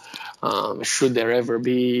example, should there ever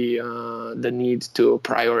be the need to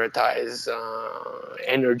prioritize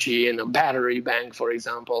energy in a battery bank, for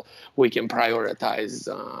example, we can prioritize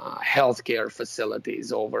healthcare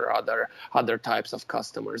facilities over other types of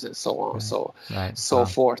customers, and so on, so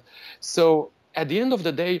forth. So at the end of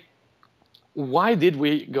the day, why did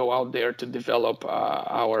we go out there to develop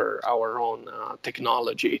our own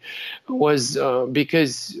technology? Was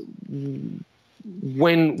because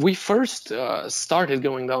when we first started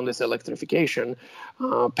going down this electrification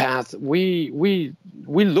path, we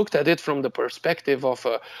looked at it from the perspective of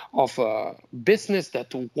a business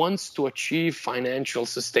that wants to achieve financial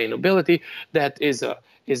sustainability, that is a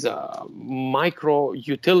micro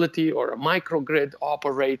utility or a microgrid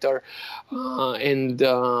operator, and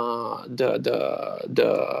the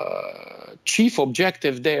chief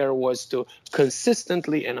objective there was to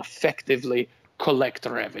consistently and effectively collect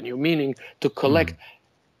revenue, meaning to collect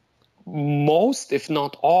most, if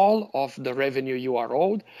not all, of the revenue you are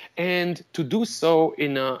owed, and to do so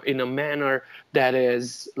in a manner that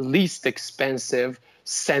is least expensive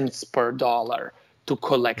cents per dollar to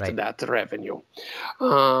collect that revenue.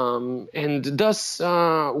 And thus,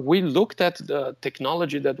 we looked at the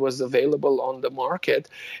technology that was available on the market,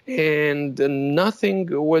 and nothing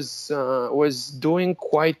was doing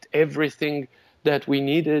quite everything that we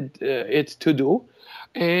needed it to do.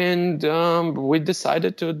 And we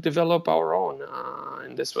decided to develop our own.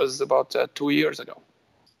 And this was about 2 years ago.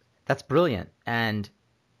 That's brilliant. And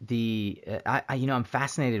I'm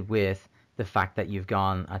fascinated with the fact that you've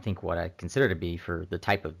gone, I think what I consider to be, for the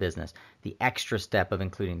type of business, the extra step of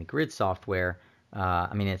including the grid software.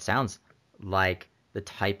 It sounds like the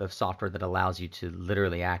type of software that allows you to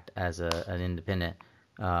literally act as an independent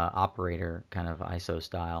operator, kind of ISO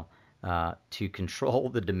style, to control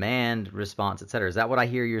the demand response, et cetera. Is that what I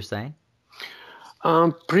hear you're saying?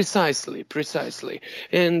 Precisely.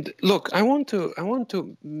 And look, I want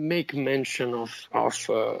to make mention of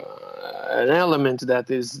an element that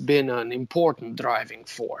has been an important driving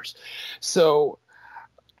force. So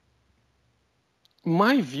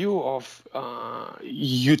my view of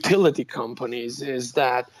utility companies is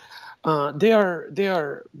that they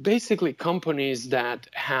are basically companies that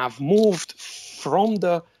have moved from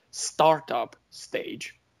the startup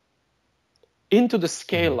stage into the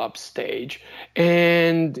scale-up stage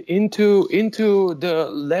and into the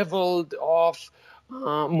level of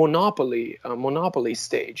monopoly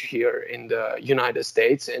stage here in the United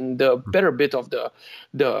States and the better bit of the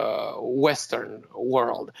Western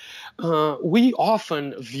world. We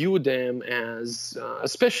often view them as,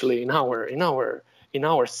 especially in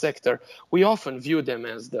our sector, we often view them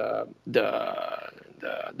as the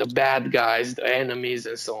bad guys, the enemies,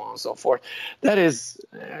 and so on and so forth. That is,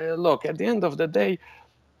 look, at the end of the day,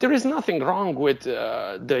 there is nothing wrong with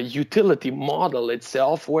the utility model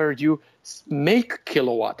itself, where you make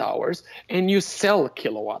kilowatt hours and you sell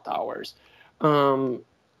kilowatt hours.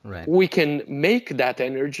 We can make that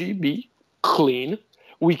energy be clean,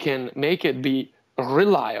 we can make it be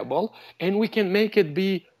reliable, and we can make it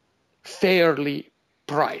be fairly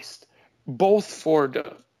priced, both for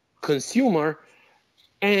the consumer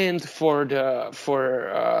and for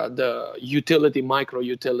the utility, micro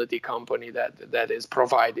utility company that is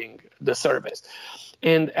providing the service.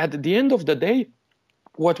 And at the end of the day,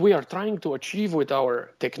 what we are trying to achieve with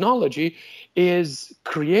our technology is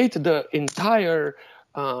create the entire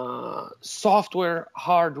software,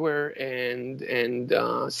 hardware, and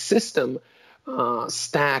system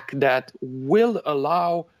stack that will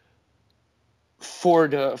allow for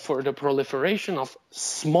the proliferation of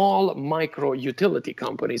small micro utility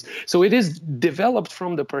companies. So it is developed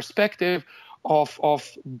from the perspective of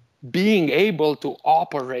being able to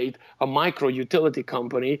operate a micro utility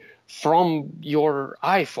company from your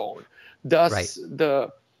iPhone. Thus,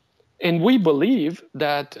 and we believe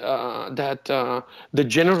that the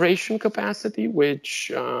generation capacity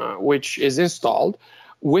which is installed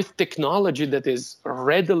with technology that is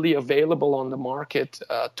readily available on the market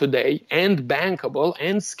today and bankable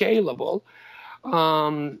and scalable,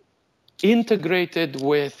 integrated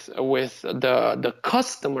with the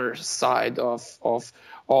customer side of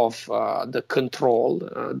the control,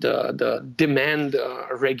 the demand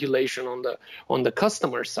regulation on the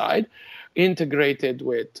customer side, integrated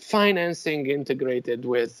with financing, integrated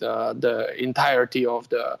with the entirety of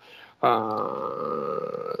the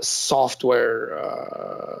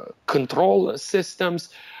software control systems,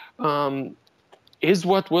 is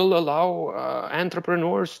what will allow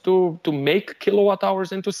entrepreneurs to make kilowatt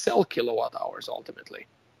hours and to sell kilowatt hours ultimately.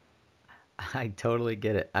 I totally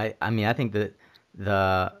get it. I mean, I think that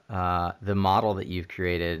the model that you've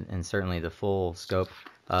created, and certainly the full scope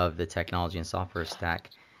of the technology and software stack,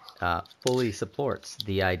 fully supports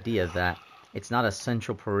the idea that it's not a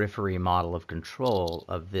central periphery model of control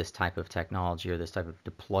of this type of technology or this type of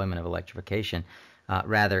deployment of electrification.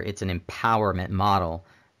 Rather, it's an empowerment model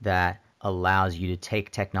that allows you to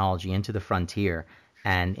take technology into the frontier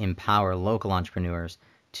and empower local entrepreneurs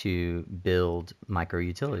to build micro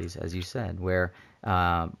utilities, as you said, where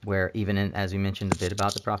even as we mentioned a bit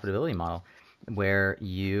about the profitability model, where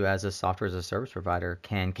you as a software as a service provider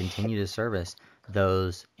can continue to service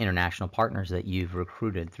those international partners that you've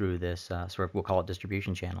recruited through this sort of, we'll call it,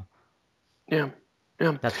 distribution channel. Yeah.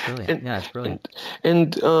 That's brilliant. That's brilliant.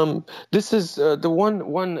 And this is the one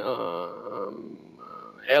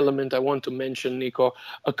element I want to mention, Nico.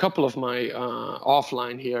 A couple of my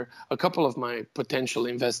offline here, a couple of my potential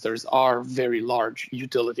investors are very large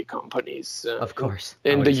utility companies. Of course.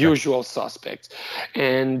 And the usual suspects.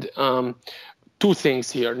 And two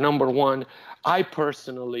things here. Number one, I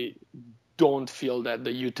personally don't feel that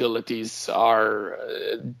the utilities are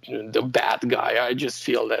the bad guy. I just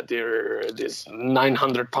feel that they're this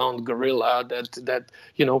 900-pound gorilla that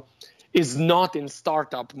is not in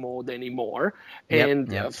startup mode anymore,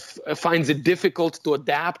 and finds it difficult to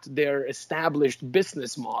adapt their established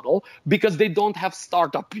business model because they don't have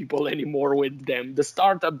startup people anymore with them.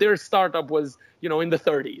 Their startup was, in the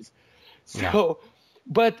 30s. So,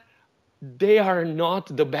 but they are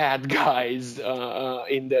not the bad guys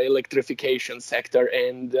in the electrification sector,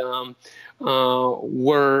 and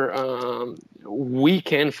we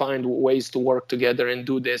can find ways to work together and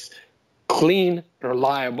do this clean,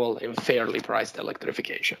 reliable, and fairly priced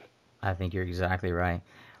electrification. I think you're exactly right.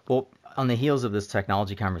 Well, on the heels of this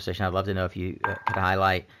technology conversation, I'd love to know if you could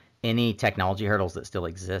highlight any technology hurdles that still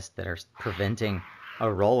exist that are preventing a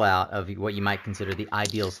rollout of what you might consider the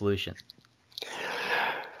ideal solution.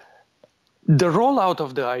 The rollout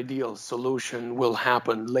of the ideal solution will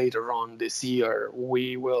happen later on this year.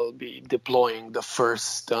 We will be deploying the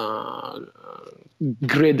first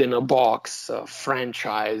grid-in-a-box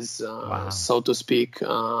franchise, so to speak,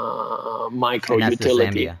 micro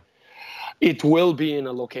utility. It will be in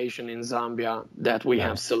a location in Zambia that we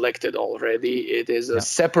have selected already. It is a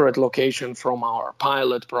separate location from our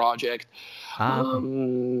pilot project.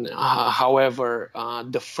 However,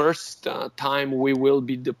 the first time we will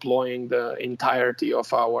be deploying the entirety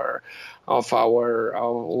of our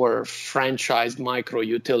franchised micro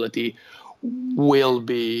utility will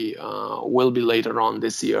be later on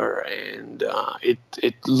this year, and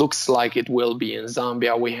it looks like it will be in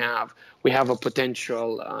Zambia. We have a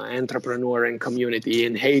potential entrepreneur and community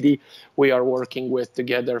in Haiti we are working with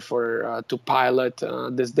together to pilot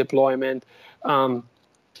this deployment.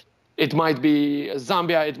 It might be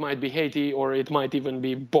Zambia, it might be Haiti, or it might even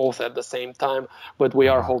be both at the same time, but we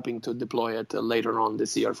are hoping to deploy it later on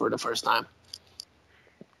this year for the first time.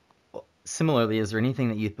 Similarly, is there anything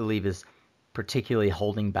that you believe is particularly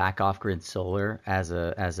holding back off-grid solar as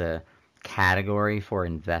a category for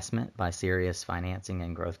investment by serious financing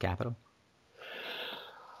and growth capital?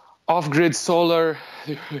 Off-grid solar,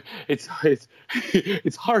 it's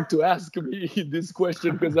hard to ask me this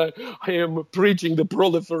question because I am preaching the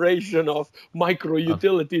proliferation of micro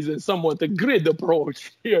utilities and somewhat a grid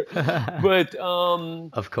approach here. But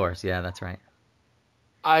of course, yeah, that's right.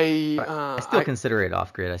 I still consider it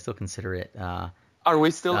off-grid. I still consider it. Are we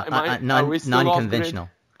still? Non-conventional.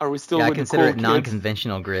 Are we still? Yeah, with I consider it kids?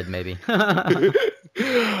 Non-conventional grid, maybe.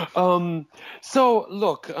 So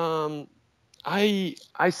look. I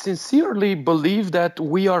sincerely believe that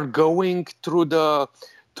we are going through the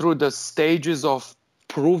stages of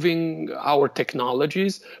proving our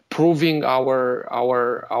technologies, proving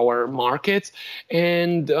our markets,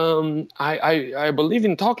 and I believe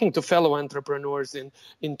in talking to fellow entrepreneurs,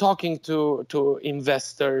 in talking to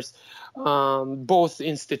investors, both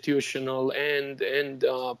institutional and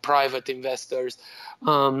private investors.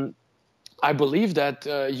 I believe that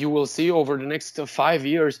you will see over the next 5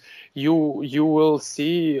 years, you will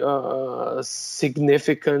see a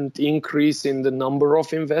significant increase in the number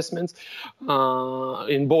of investments,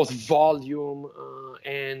 in both volume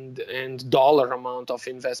and dollar amount of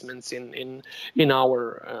investments in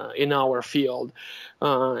our field,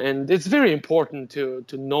 and it's very important to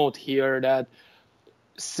note here that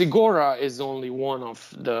Segora is only one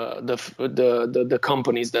of the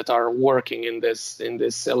companies that are working in this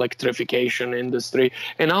electrification industry,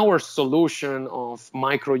 and our solution of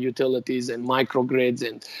micro utilities and microgrids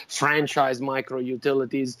and franchise micro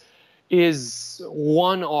utilities is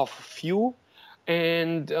one of few,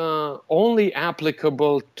 and only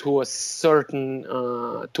applicable to a certain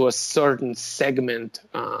segment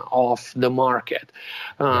of the market.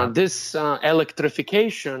 This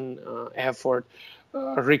electrification effort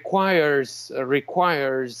requires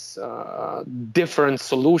different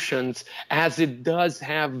solutions, as it does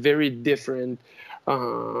have very different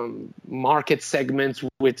market segments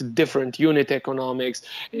with different unit economics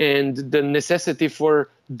and the necessity for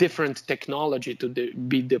different technology to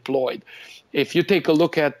be deployed. If you take a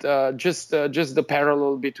look at just the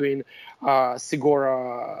parallel between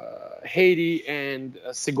Segora Haiti and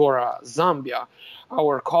Segora Zambia,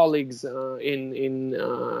 our colleagues in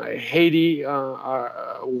Haiti,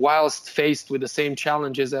 whilst faced with the same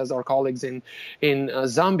challenges as our colleagues in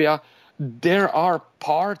Zambia, there are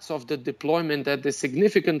parts of the deployment that is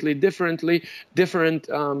significantly different,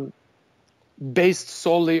 based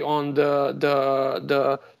solely on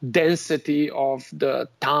the density of the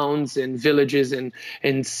towns and villages and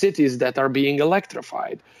cities that are being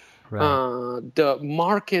electrified. Right. The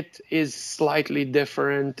market is slightly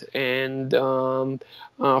different, and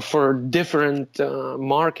for different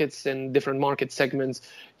markets and different market segments,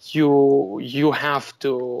 you have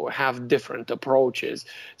to have different approaches.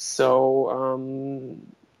 So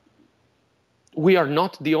we are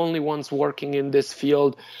not the only ones working in this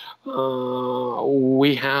field.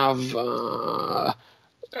 We have.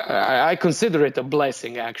 I consider it a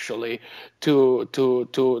blessing, actually, to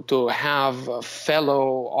have a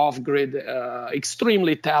fellow off-grid,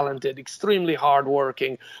 extremely talented, extremely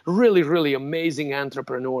hardworking, really amazing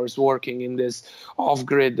entrepreneurs working in this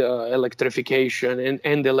off-grid electrification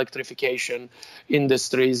and electrification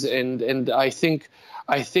industries. And I think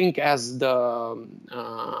as the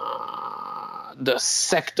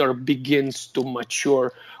sector begins to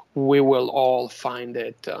mature, we will all find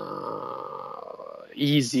it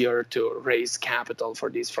easier to raise capital for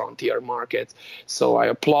these frontier markets. So I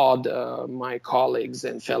applaud my colleagues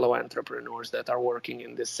and fellow entrepreneurs that are working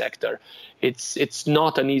in this sector. It's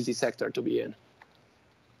not an easy sector to be in.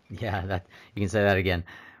 Yeah, that you can say that again.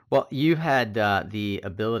 Well, you had the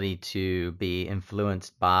ability to be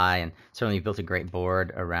influenced by, and certainly you built a great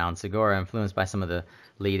board around Segora, influenced by some of the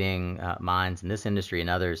leading minds in this industry and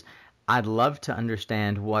others. I'd love to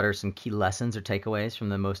understand what are some key lessons or takeaways from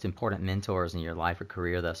the most important mentors in your life or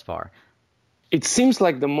career thus far. It seems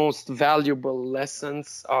like the most valuable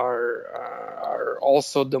lessons are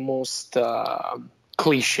also the most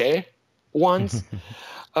cliche ones.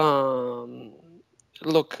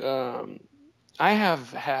 Look, I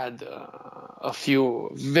have had a few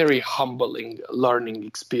very humbling learning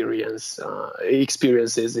experiences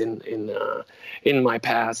in my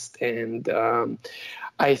past, and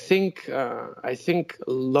I think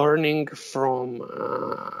learning from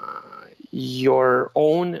your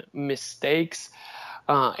own mistakes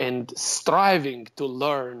and striving to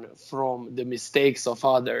learn from the mistakes of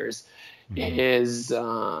others is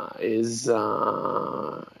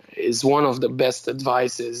one of the best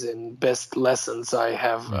advices and best lessons I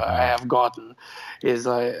have gotten. Is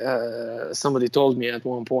somebody told me at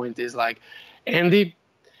one point, is like, Andy,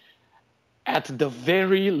 at the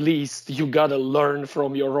very least, you gotta learn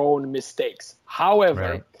from your own mistakes.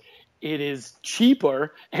 However, it is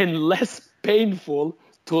cheaper and less painful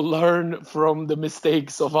to learn from the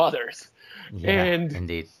mistakes of others. Yeah, and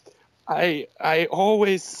indeed, I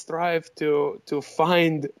always strive to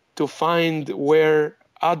find where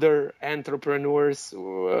other entrepreneurs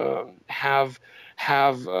have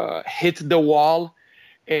hit the wall,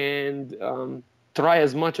 and try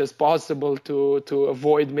as much as possible to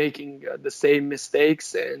avoid making the same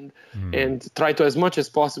mistakes, and try to as much as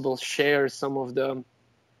possible share some of the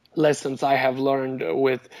lessons I have learned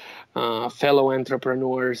with fellow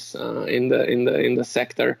entrepreneurs in the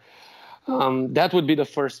sector. That would be the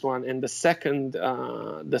first one, and the second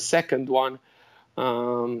one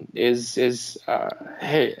is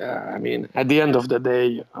hey, I mean, at the end of the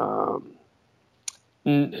day,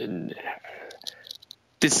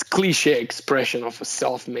 this cliche expression of a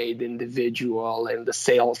self-made individual and the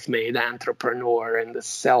self-made entrepreneur and the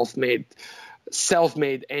self-made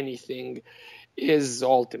anything is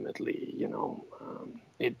ultimately,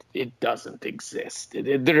 it doesn't exist.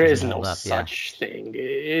 There is no such thing.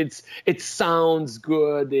 It sounds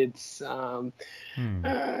good. It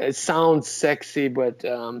sounds sexy, but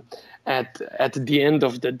at the end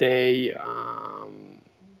of the day,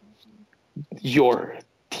 your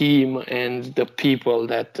team and the people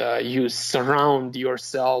that you surround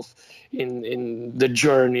yourself in the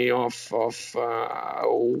journey of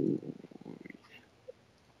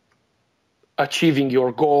achieving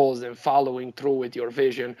your goals and following through with your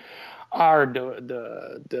vision are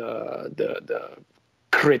the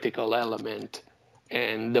critical element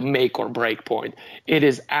and the make or break point. It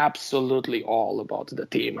is absolutely all about the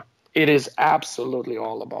team. It is absolutely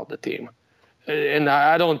all about the team. And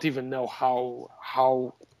I don't even know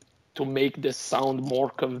how to make this sound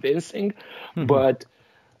more convincing, but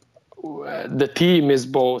the team is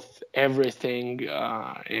both everything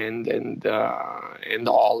and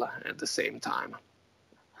all at the same time.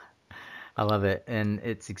 I love it, and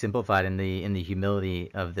it's exemplified in the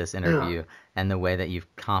humility of this interview and the way that you've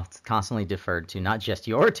constantly deferred to not just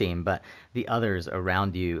your team, but the others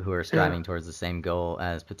around you who are striving towards the same goal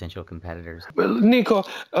as potential competitors. Well, Nico,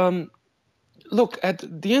 look, at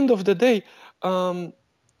the end of the day,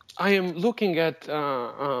 I am looking at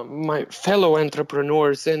my fellow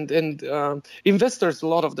entrepreneurs and investors. A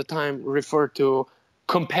lot of the time refer to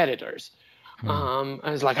competitors.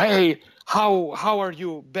 It's like, hey, how are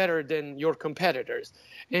you better than your competitors?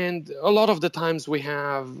 And a lot of the times we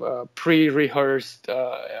have pre-rehearsed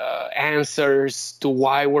answers to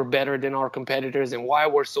why we're better than our competitors and why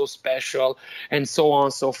we're so special and so on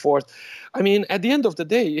and so forth. I mean, at the end of the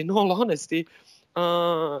day, in all honesty,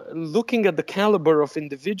 looking at the caliber of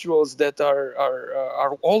individuals that are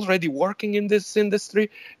already working in this industry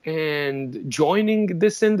and joining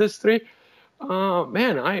this industry,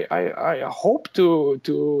 man, I hope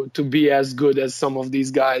to be as good as some of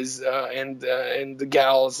these guys and the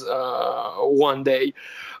gals one day.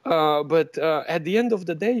 But at the end of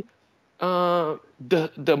the day,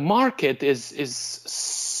 the market is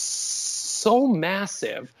so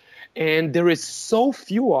massive, and there is so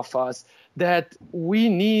few of us that we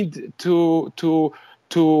need to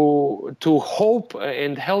hope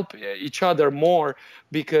and help each other more,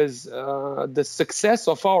 because the success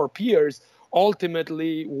of our peers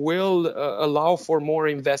ultimately will allow for more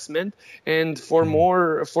investment and for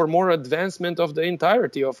more advancement of the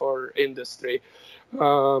entirety of our industry.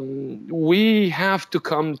 We have to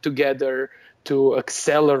come together to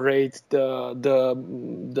accelerate the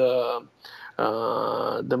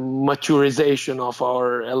maturization of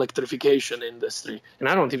our electrification industry. And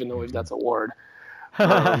I don't even know if that's a word.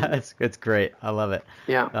 It's great. I love it.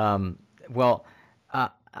 Yeah.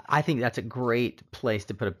 I think that's a great place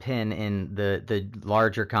to put a pin in the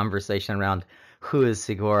larger conversation around who is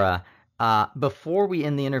Segura. Before we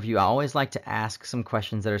end the interview, I always like to ask some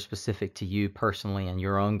questions that are specific to you personally and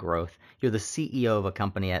your own growth. You're the CEO of a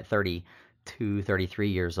company at 32, 33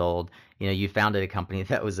 years old. You founded a company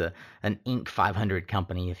that was an Inc. 500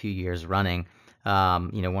 company a few years running.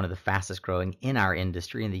 One of the fastest growing in our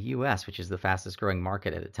industry in the U.S., which is the fastest growing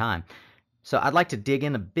market at the time. So I'd like to dig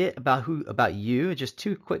in a bit about you. Just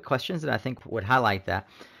two quick questions that I think would highlight that.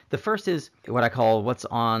 The first is what I call what's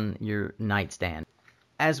on your nightstand.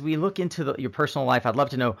 As we look into your personal life, I'd love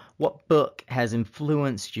to know what book has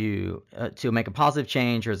influenced you to make a positive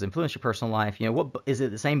change, or has influenced your personal life. What is it?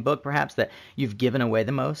 The same book perhaps that you've given away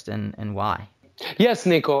the most, and why? Yes,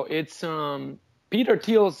 Nico. It's Peter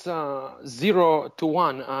Thiel's 0 to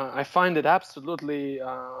 1. I find it absolutely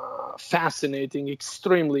fascinating,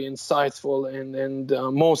 extremely insightful, and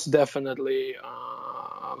most definitely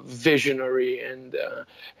visionary and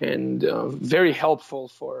very helpful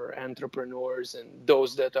for entrepreneurs and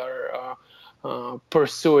those that are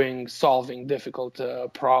pursuing solving difficult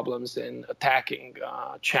problems and attacking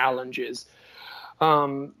challenges.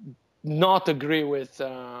 Not agree with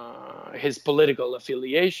his political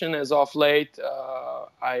affiliation as of late.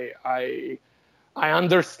 I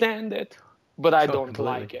understand it, but I don't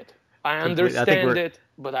like it. I understand it,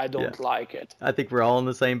 but I don't like it. I think we're all in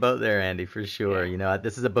the same boat there, Andy, for sure.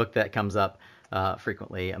 This is a book that comes up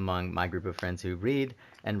frequently among my group of friends who read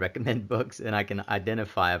and recommend books, and I can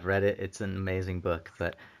identify. I've read it. It's an amazing book,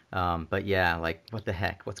 but But yeah, like, what the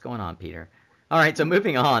heck? What's going on, Peter? All right, so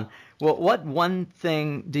moving on. Well, what one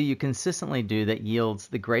thing do you consistently do that yields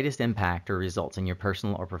the greatest impact or results in your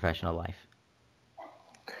personal or professional life?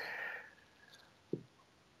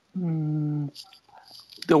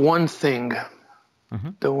 The one thing.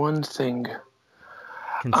 The one thing.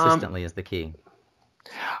 Consistently is the key.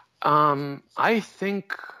 I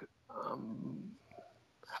think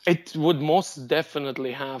it would most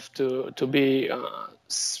definitely have to be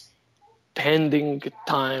spending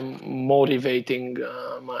time motivating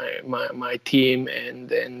my team and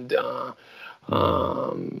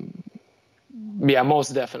yeah,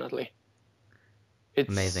 most definitely. It's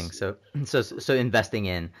amazing. So investing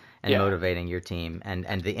in and motivating your team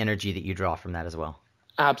and the energy that you draw from that as well.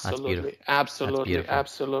 Absolutely. I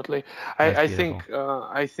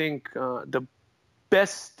think the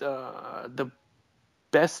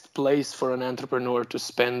best place for an entrepreneur to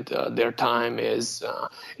spend their time is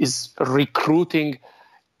recruiting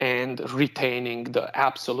and retaining the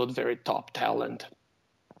absolute very top talent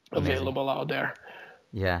available out there.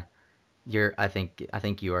 Yeah, I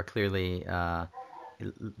think you are clearly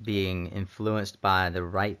being influenced by the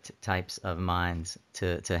right types of minds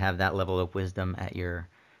to have that level of wisdom at your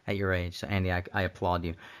age. So Andy, I applaud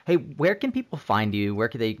you. Hey, where can people find you? Where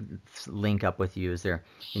can they link up with you? Is there,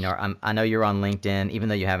 I know you're on LinkedIn, even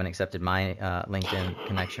though you haven't accepted my LinkedIn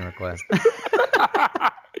connection request. I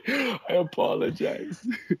apologize.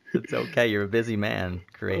 It's okay. You're a busy man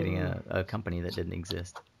creating a company that didn't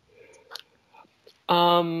exist.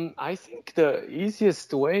 I think the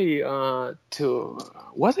easiest way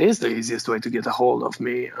what is the easiest way to get a hold of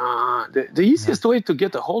me? The easiest way to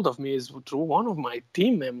get a hold of me is through one of my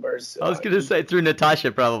team members. I was going to say through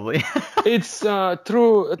Natasha, probably. It's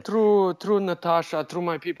through Natasha, through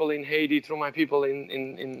my people in Haiti, through my people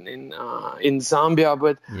in Zambia,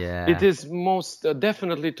 but it is most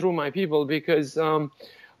definitely through my people because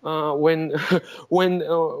when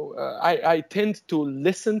I tend to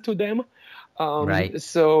listen to them. Right.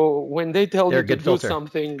 So when they tell me to do filter.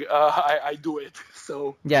 something, I do it.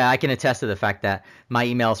 So yeah, I can attest to the fact that my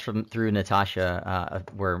emails through Natasha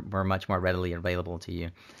were much more readily available to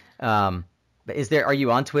you. But are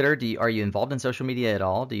you on Twitter? Are you involved in social media at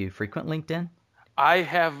all? Do you frequent LinkedIn? I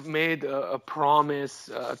have made a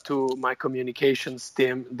promise to my communications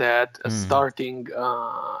team that starting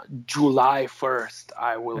July 1st,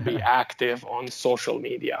 I will be active on social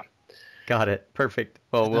media. Got it. Perfect.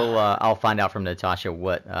 Well, I'll find out from Natasha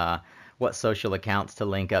what social accounts to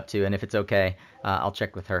link up to, and if it's okay, I'll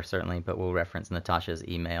check with her certainly. But we'll reference Natasha's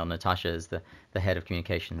email. Natasha is the head of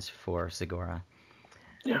communications for Segura.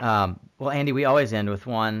 Yeah. Well, Andy, we always end with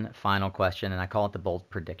one final question, and I call it the bold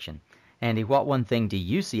prediction. Andy, what one thing do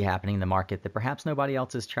you see happening in the market that perhaps nobody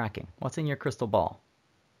else is tracking? What's in your crystal ball?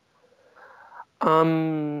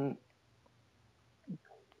 I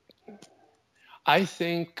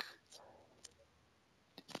think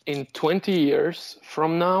in 20 years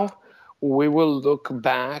from now, we will look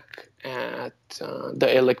back at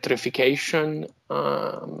the electrification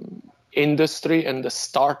industry and the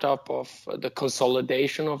startup of the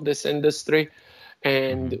consolidation of this industry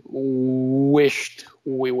and wished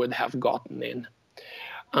we would have gotten in.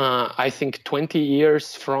 I think 20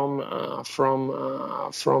 years from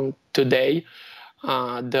today,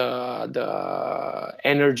 the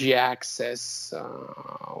energy access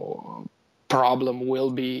problem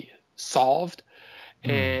will be solved,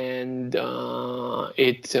 and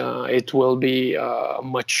it will be a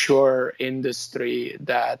mature industry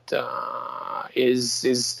that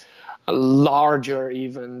is larger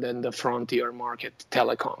even than the frontier market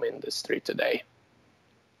telecom industry today.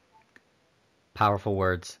 Powerful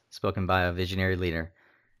words spoken by a visionary leader.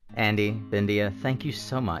 Andy Bindia, thank you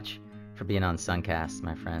so much for being on Suncast,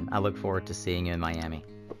 my friend. I look forward to seeing you in Miami.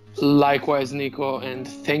 Likewise, Nico, and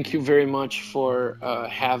thank you very much for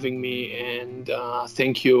having me, and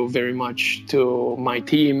thank you very much to my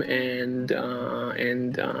team, and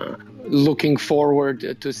looking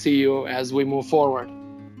forward to see you as we move forward.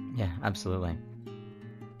 Yeah, absolutely.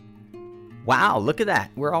 Wow, look at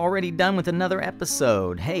that. We're already done with another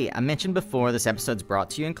episode. Hey, I mentioned before this episode's brought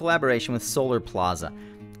to you in collaboration with Solar Plaza.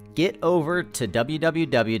 Get over to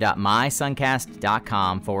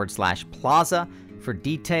www.mysuncast.com/plaza for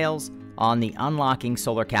details on the Unlocking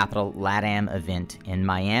Solar Capital LATAM event in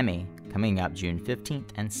Miami coming up June 15th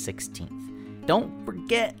and 16th. Don't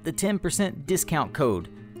forget the 10% discount code.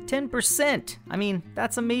 10%! I mean,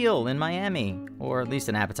 that's a meal in Miami, or at least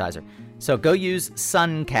an appetizer. So go use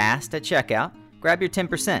Suncast at checkout. Grab your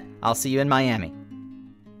 10%. I'll see you in Miami.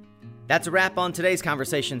 That's a wrap on today's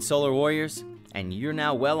conversation, Solar Warriors, and you're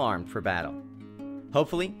now well armed for battle.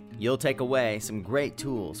 Hopefully, you'll take away some great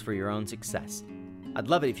tools for your own success. I'd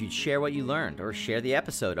love it if you'd share what you learned or share the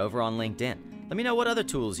episode over on LinkedIn. Let me know what other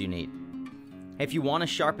tools you need. If you want to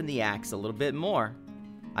sharpen the axe a little bit more,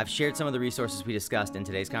 I've shared some of the resources we discussed in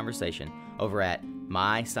today's conversation over at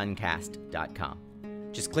mysuncast.com.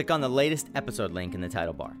 Just click on the latest episode link in the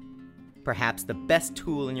title bar. Perhaps the best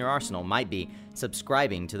tool in your arsenal might be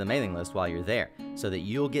subscribing to the mailing list while you're there, so that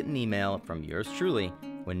you'll get an email from yours truly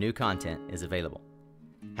when new content is available.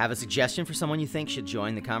 Have a suggestion for someone you think should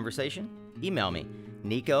join the conversation? Email me,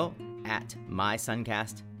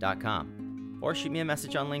 nico@mysuncast.com, or shoot me a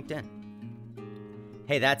message on LinkedIn.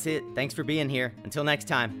 Hey, that's it. Thanks for being here. Until next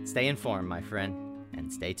time, stay informed, my friend,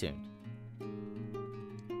 and stay tuned.